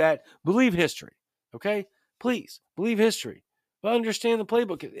believe that, believe history, okay? Please, believe history. But understand the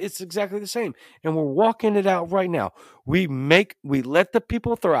playbook. It's exactly the same. And we're walking it out right now. We let the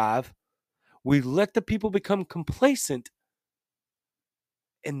people thrive. We let the people become complacent.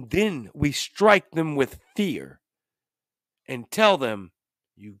 And then we strike them with fear and tell them,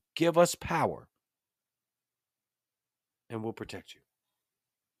 you give us power and we'll protect you.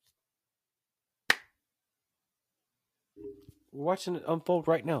 We're watching it unfold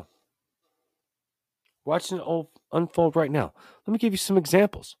right now. Watching it unfold right now. Let me give you some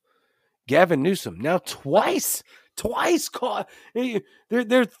examples. Gavin Newsom now twice caught.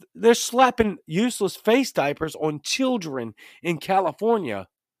 They're slapping useless face diapers on children in California.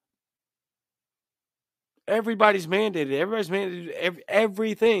 Everybody's mandated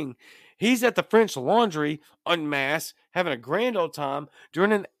everything. He's at the French Laundry unmasked, having a grand old time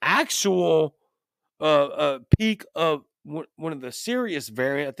during an actual peak of one of the serious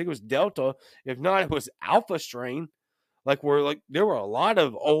variant. I think it was Delta. If not, it was Alpha strain. Where there were a lot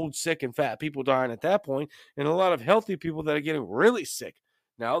of old, sick, and fat people dying at that point, and a lot of healthy people that are getting really sick.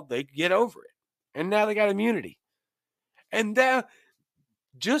 Now they get over it, and now they got immunity. And that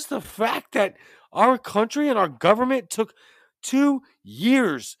just the fact that our country and our government took 2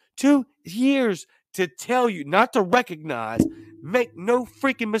 years to tell you, not to recognize, make no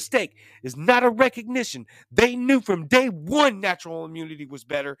freaking mistake, is not a recognition. They knew from day one natural immunity was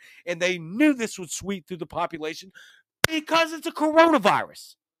better, and they knew this would sweep through the population because it's a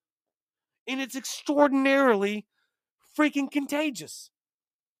coronavirus. And it's extraordinarily freaking contagious.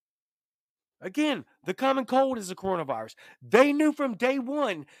 Again, the common cold is a coronavirus. They knew from day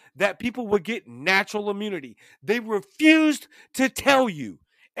one that people would get natural immunity. They refused to tell you.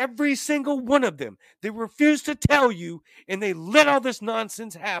 Every single one of them. They refused to tell you, and they let all this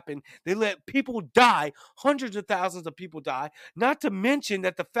nonsense happen. They let people die. Hundreds of thousands of people die. Not to mention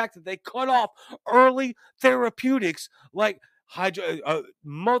that the fact that they cut off early therapeutics like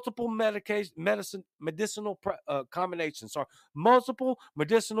multiple medicinal combinations. Sorry, multiple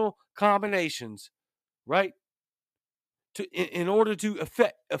medicinal combinations, right? In order to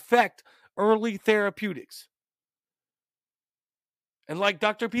affect early therapeutics. And like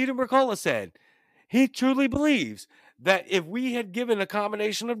Dr. Peter McCullough said, he truly believes that if we had given a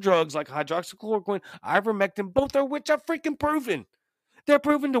combination of drugs like hydroxychloroquine, ivermectin, both of which are freaking proven, they're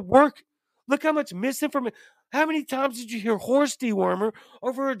proven to work. Look how much misinformation. How many times did you hear horse dewormer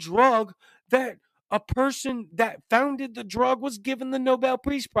over a drug that a person that founded the drug was given the Nobel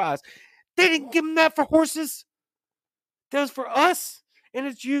Peace Prize? They didn't give them that for horses. That was for us. And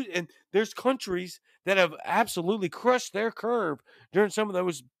it's used, and there's countries that have absolutely crushed their curve during some of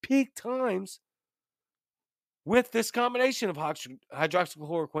those peak times with this combination of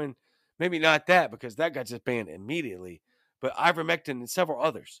hydroxychloroquine. Maybe not that, because that got just banned immediately, but ivermectin and several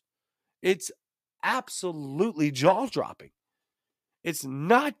others. It's absolutely jaw-dropping. It's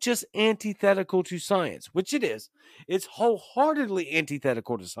not just antithetical to science, which it is. It's wholeheartedly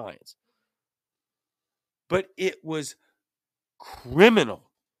antithetical to science. But it was criminal.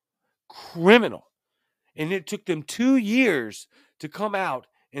 And it took them 2 years to come out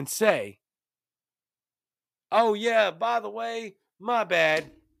and say, oh yeah, by the way, my bad.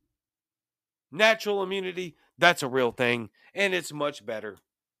 Natural immunity, that's a real thing, and it's much better.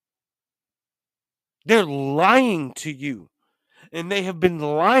 They're lying to you. And they have been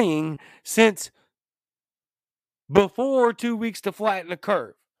lying since before 2 weeks to flatten the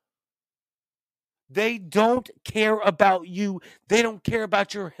curve. They don't care about you. They don't care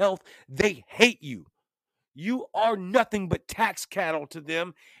about your health. They hate you. You are nothing but tax cattle to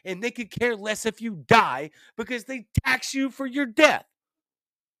them, and they could care less if you die because they tax you for your death.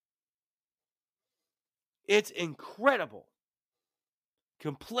 It's incredible.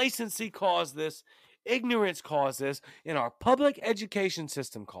 Complacency caused this. Ignorance caused this. And our public education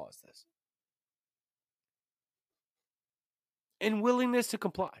system caused this. And willingness to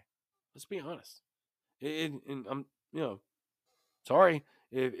comply. Let's be honest. And I'm, sorry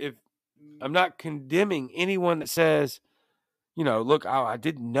if I'm not condemning anyone that says, look, I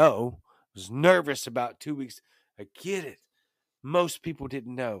didn't know. I was nervous about 2 weeks. I get it. Most people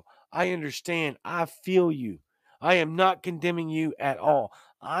didn't know. I understand. I feel you. I am not condemning you at all.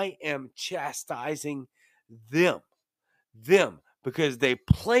 I am chastising them, because they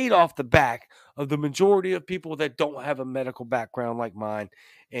played off the back of the majority of people that don't have a medical background like mine,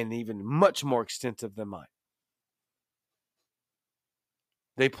 and even much more extensive than mine.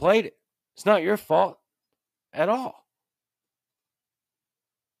 They played it. It's not your fault at all.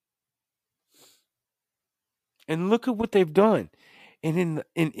 And look at what they've done. And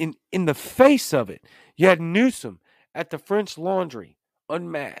in the face of it, you had Newsom at the French Laundry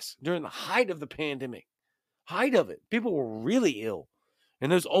unmasked during the height of the pandemic. Height of it. People were really ill.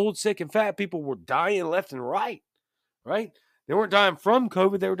 And those old, sick, and fat people were dying left and right. Right? They weren't dying from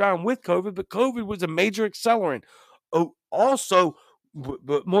COVID. They were dying with COVID. But COVID was a major accelerant. Oh, also,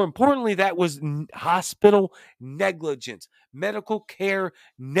 but more importantly, that was hospital negligence, medical care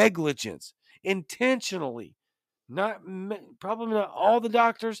negligence, intentionally. Probably not all the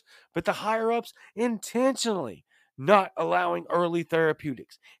doctors, but the higher ups intentionally not allowing early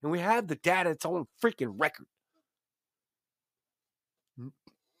therapeutics. And we have the data, it's on freaking record.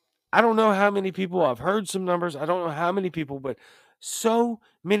 I don't know how many people, I've heard some numbers, I don't know how many people, but so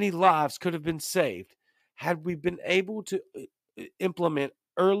many lives could have been saved had we been able to implement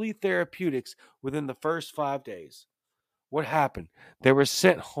early therapeutics within the first 5 days. What happened? They were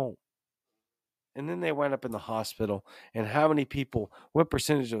sent home. And then they went up in the hospital. And how many people, what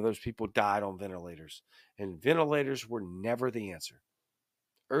percentage of those people died on ventilators? And ventilators were never the answer.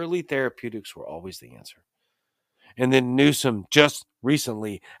 Early therapeutics were always the answer. And then Newsom just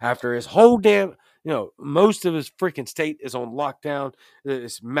recently, after his whole damn, most of his freaking state is on lockdown,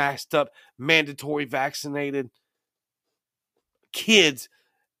 is masked up, mandatory vaccinated kids,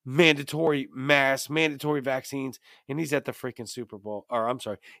 mandatory masks, mandatory vaccines, and he's at the freaking Super Bowl. Or I'm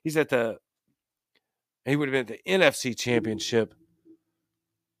sorry, he would have been at the NFC Championship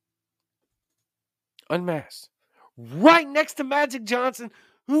unmasked, right next to Magic Johnson,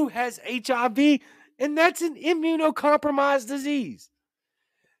 who has HIV, and that's an immunocompromised disease.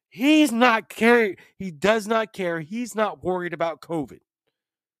 He's not caring. He does not care. He's not worried about COVID.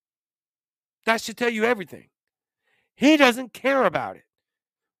 That should tell you everything. He doesn't care about it.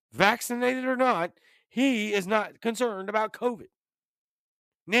 Vaccinated or not, he is not concerned about COVID.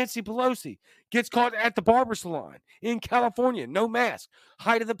 Nancy Pelosi gets caught at the barber salon in California, no mask,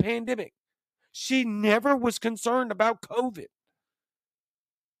 height of the pandemic. She never was concerned about COVID.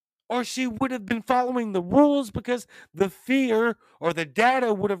 Or she would have been following the rules because the fear or the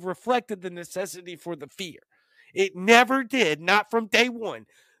data would have reflected the necessity for the fear. It never did, not from day one,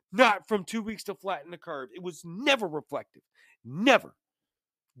 not from 2 weeks to flatten the curve. It was never reflective. Never.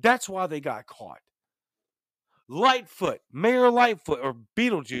 That's why they got caught. Lightfoot, Mayor Lightfoot, or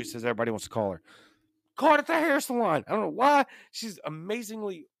Beetlejuice, as everybody wants to call her, caught at the hair salon. I don't know why. She's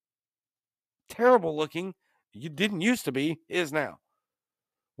amazingly terrible looking. You didn't used to be, is now.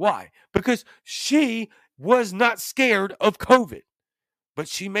 Why? Because she was not scared of COVID, but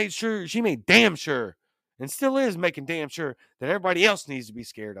she made damn sure, and still is making damn sure that everybody else needs to be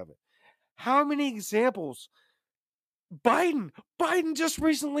scared of it. How many examples? Biden just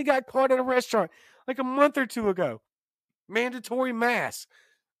recently got caught at a restaurant like a month or two ago. Mandatory mask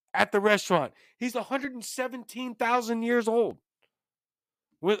at the restaurant. He's 117,000 years old.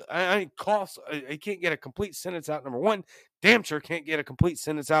 I can't get a complete sentence out. Number one, damn sure can't get a complete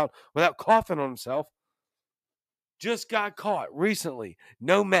sentence out without coughing on himself. Just got caught recently,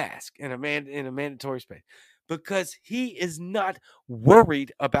 no mask in a mandatory space, because he is not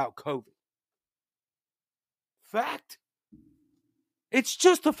worried about COVID. Fact. It's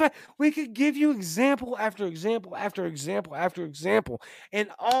just a fact. We could give you example after example after example after example, and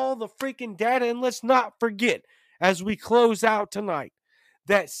all the freaking data. And let's not forget, as we close out tonight,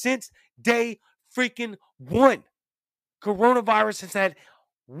 that since day freaking one, coronavirus has had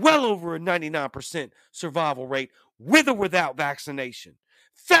well over a 99% survival rate with or without vaccination.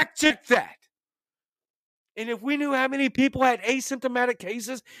 Fact check that. And if we knew how many people had asymptomatic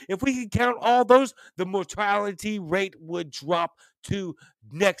cases, if we could count all those, the mortality rate would drop to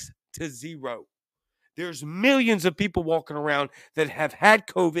next to zero. There's millions of people walking around that have had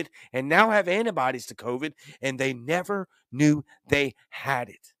COVID and now have antibodies to COVID, and they never knew they had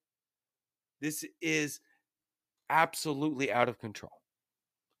it. This is absolutely out of control.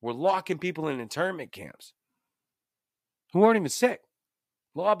 We're locking people in internment camps who aren't even sick,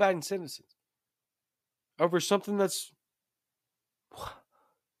 law-abiding citizens, over something that's...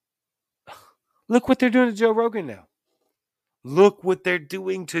 Look what they're doing to Joe Rogan now. Look what they're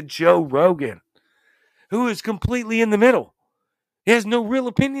doing to Joe Rogan, who is completely in the middle. He has no real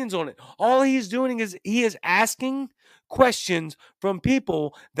opinions on it. All he's doing is he is asking questions from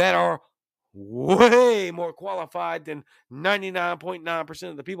people that are way more qualified than 99.9%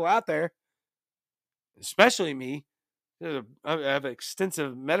 of the people out there, especially me. I have an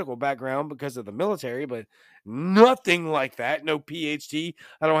extensive medical background because of the military, but nothing like that. No PhD.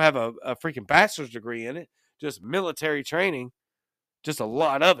 I don't have a freaking bachelor's degree in it. Just military training. Just a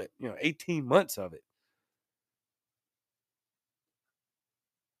lot of it. 18 months of it.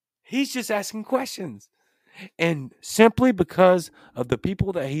 He's just asking questions. And simply because of the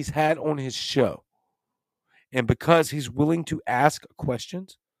people that he's had on his show, and because he's willing to ask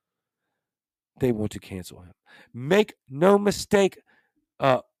questions, they want to cancel him. Make no mistake,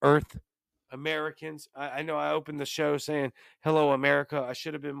 Earth Americans. I know I opened the show saying, hello, America. I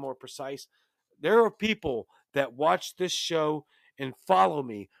should have been more precise. There are people that watch this show and follow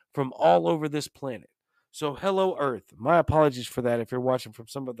me from all over this planet. So, hello, Earth. My apologies for that if you're watching from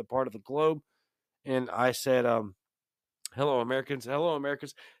some other part of the globe. And I said, hello, Americans. Hello,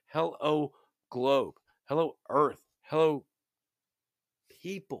 Americans. Hello, globe. Hello, Earth. Hello,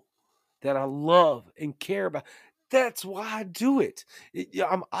 people that I love and care about. That's why I do it.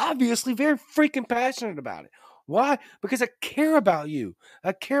 I'm obviously very freaking passionate about it. Why? Because I care about you.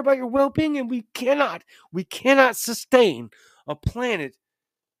 I care about your well-being, and we cannot sustain a planet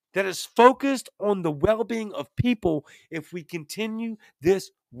that is focused on the well-being of people if we continue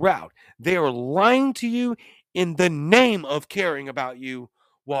this route. They are lying to you in the name of caring about you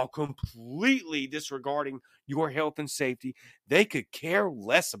while completely disregarding your health and safety. They could care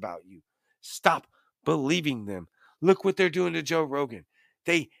less about you. Stop believing them. Look what they're doing to Joe Rogan.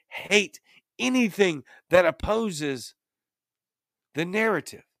 They hate anything that opposes the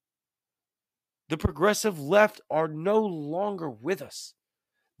narrative. The progressive left are no longer with us.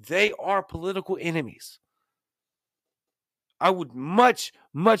 They are political enemies. I would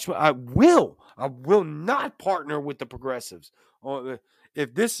I will not partner with the progressives.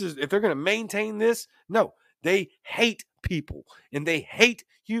 If they're going to maintain this, no, they hate people and they hate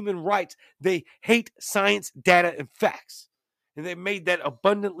human rights. They hate science, data, and facts. And they made that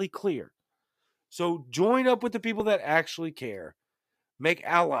abundantly clear. So join up with the people that actually care. Make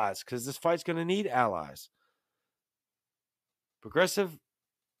allies, because this fight's going to need allies. Progressive,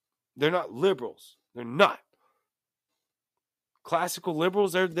 they're not liberals. They're not. Classical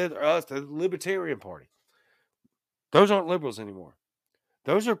liberals, they're us, the Libertarian Party. Those aren't liberals anymore.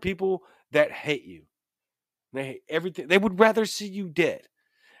 Those are people that hate you. They hate everything. They would rather see you dead.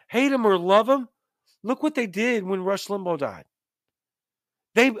 Hate them or love them. Look what they did when Rush Limbaugh died.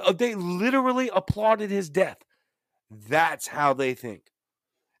 They literally applauded his death. That's how they think.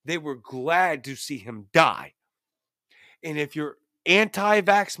 They were glad to see him die. And if you're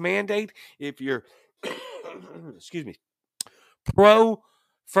anti-vax mandate, if you're excuse me, pro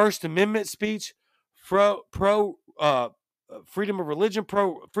First Amendment speech, pro freedom of religion,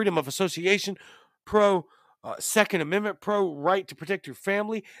 pro freedom of association, pro Second Amendment, pro right to protect your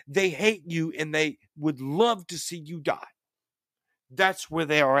family, they hate you and they would love to see you die. That's where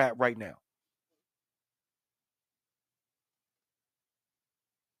they are at right now.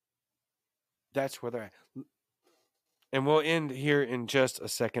 That's where they're at. And we'll end here in just a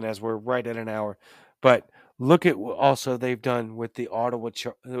second as we're right at an hour. But look at what also they've done with the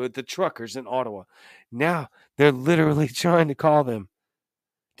with the truckers in Ottawa. Now they're literally trying to call them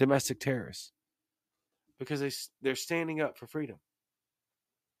domestic terrorists because they're standing up for freedom.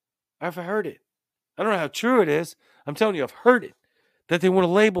 I've heard it. I don't know how true it is. I'm telling you, I've heard it that they want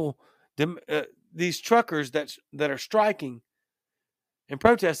to label these truckers that are striking and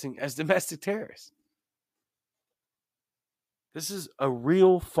protesting as domestic terrorists. This is a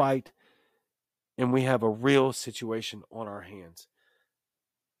real fight, and we have a real situation on our hands.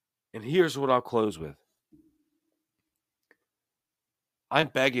 And here's what I'll close with. I'm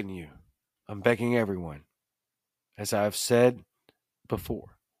begging you. I'm begging everyone. As I've said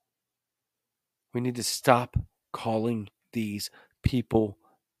before, we need to stop calling these people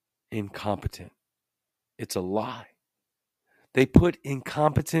incompetent. It's a lie. They put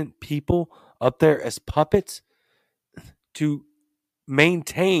incompetent people up there as puppets to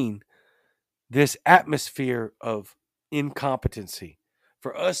maintain this atmosphere of incompetency.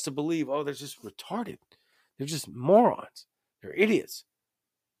 For us to believe, oh, they're just retarded. They're just morons. They're idiots.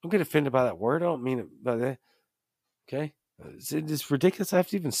 Don't get offended by that word. I don't mean it by that. Okay? It's ridiculous. I have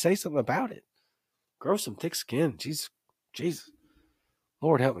to even say something about it. Grow some thick skin. Jesus.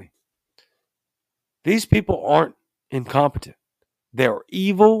 Lord help me. These people aren't incompetent. They're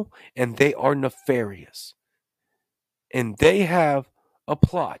evil and they are nefarious. And they have a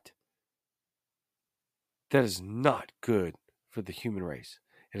plot that is not good for the human race.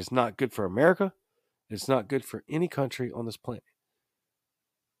 It is not good for America. It's not good for any country on this planet.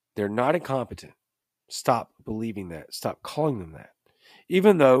 They're not incompetent. Stop believing that. Stop calling them that.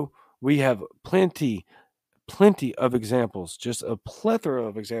 Even though we have plenty of examples, just a plethora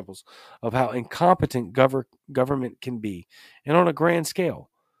of examples of how incompetent government can be. And on a grand scale,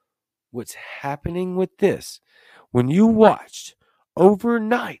 what's happening with this, when you watched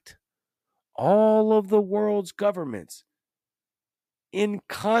overnight all of the world's governments in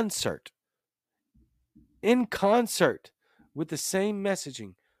concert with the same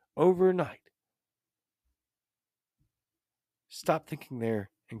messaging overnight, stop thinking they're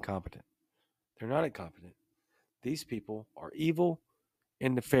incompetent. They're not incompetent. These people are evil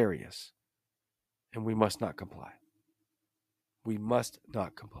and nefarious, and we must not comply. We must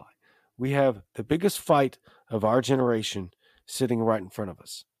not comply. We have the biggest fight of our generation sitting right in front of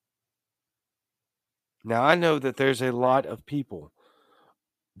us. Now, I know that there's a lot of people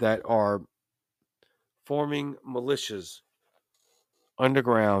that are forming militias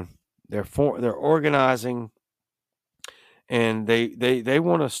underground. They're organizing, and they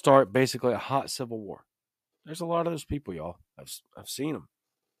want to start basically a hot civil war. There's a lot of those people, y'all. I've seen them.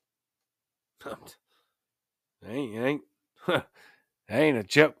 It ain't a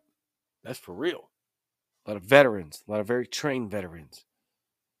joke. That's for real. A lot of veterans, a lot of very trained veterans.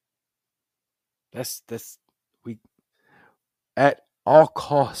 That's we at all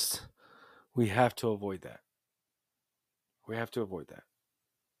costs we have to avoid that. We have to avoid that.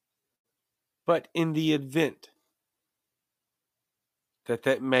 But in the event that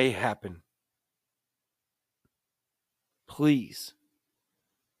that may happen, please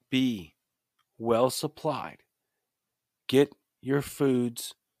be well supplied. Get your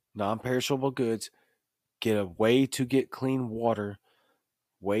foods, non-perishable goods, get a way to get clean water,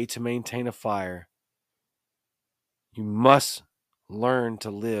 way to maintain a fire. You must learn to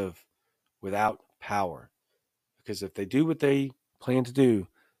live without power. Because if they do what they plan to do,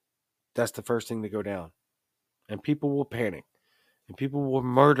 that's the first thing to go down. And people will panic. And people will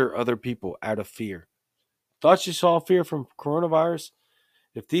murder other people out of fear. Thought you saw fear from coronavirus?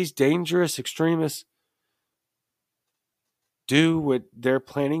 If these dangerous extremists do what they're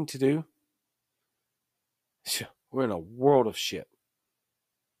planning to do, we're in a world of shit.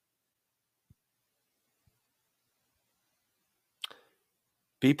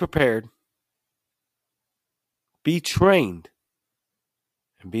 Be prepared, be trained,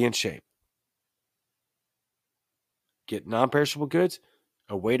 and be in shape. Get non-perishable goods,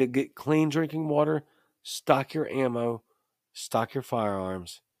 a way to get clean drinking water, stock your ammo, stock your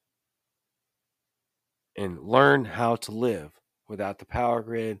firearms, and learn how to live without the power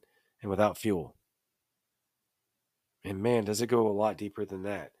grid and without fuel. And man, does it go a lot deeper than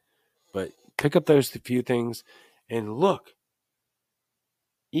that. But pick up those few things and look.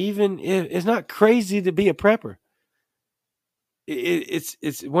 Even if it's not crazy to be a prepper,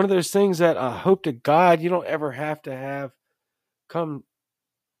 it's one of those things that I hope to God you don't ever have to have come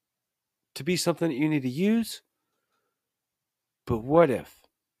to be something that you need to use. But what if?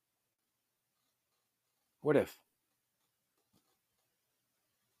 What if?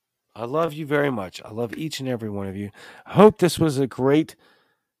 I love you very much. I love each and every one of you. I hope this was a great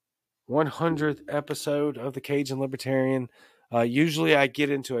 100th episode of the Cajun Libertarian. Usually I get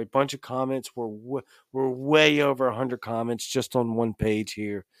into a bunch of comments. We're way over 100 comments just on one page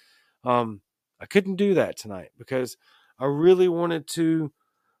here. I couldn't do that tonight because I really wanted to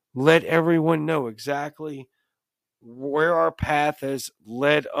let everyone know exactly where our path has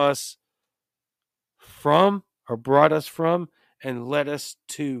led us from or brought us from and led us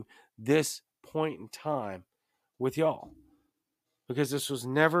to this point in time with y'all. Because this was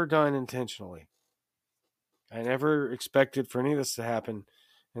never done intentionally. I never expected for any of this to happen.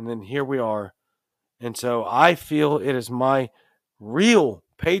 And then here we are. And so I feel it is my real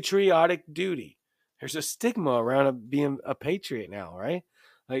patriotic duty. There's a stigma around being a patriot now, right?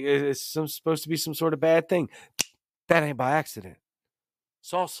 Like it's supposed to be some sort of bad thing. That ain't by accident.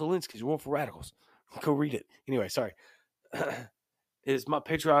 Saul Alinsky's War for Radicals. Go read it. Anyway, sorry. It is my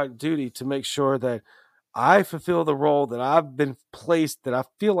patriotic duty to make sure that I fulfill the role that I've been placed, that I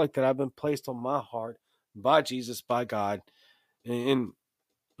feel like that I've been placed on my heart by Jesus, by God. And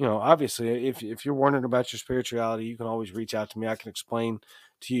you know, obviously, if you're wondering about your spirituality, you can always reach out to me. I can explain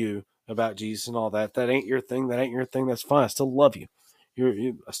to you about Jesus and all that. That ain't your thing. That ain't your thing. That's fine. I still love you.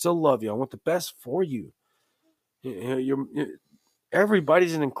 I still love you. I want the best for you.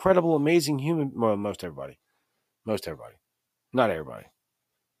 Everybody's an incredible, amazing human. Well, most everybody. Not everybody.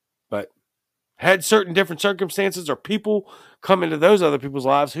 But had certain different circumstances or people come into those other people's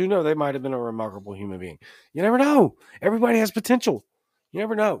lives who know they might have been a remarkable human being. You never know. Everybody has potential. You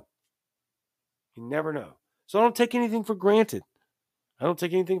never know. You never know. So I don't take anything for granted. So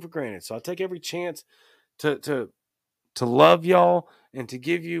I take every chance to love y'all and to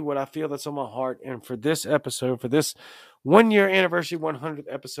give you what I feel that's on my heart. And for this episode, for this 1 year anniversary, 100th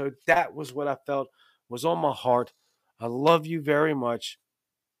episode, that was what I felt was on my heart. I love you very much.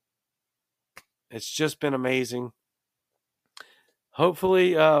 It's just been amazing.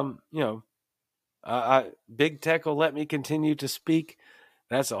 Hopefully, Big Tech will let me continue to speak.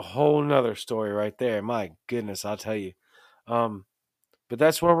 That's a whole nother story right there. My goodness, I'll tell you. But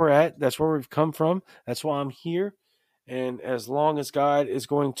that's where we're at. That's where we've come from. That's why I'm here. And as long as God is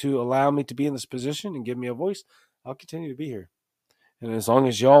going to allow me to be in this position and give me a voice, I'll continue to be here. And as long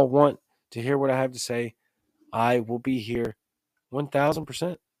as y'all want to hear what I have to say, I will be here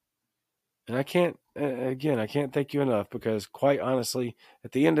 1,000%. And I can't thank you enough because quite honestly,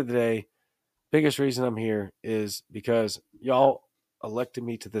 at the end of the day, biggest reason I'm here is because y'all elected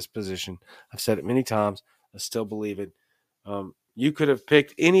me to this position. I've said it many times. I still believe it. You could have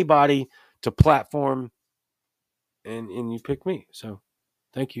picked anybody to platform and you picked me. So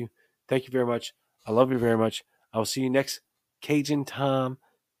thank you. Thank you very much. I love you very much. I will see you next Cajun time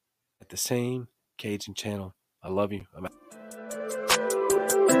at the same Cajun channel. I love you. I'm out.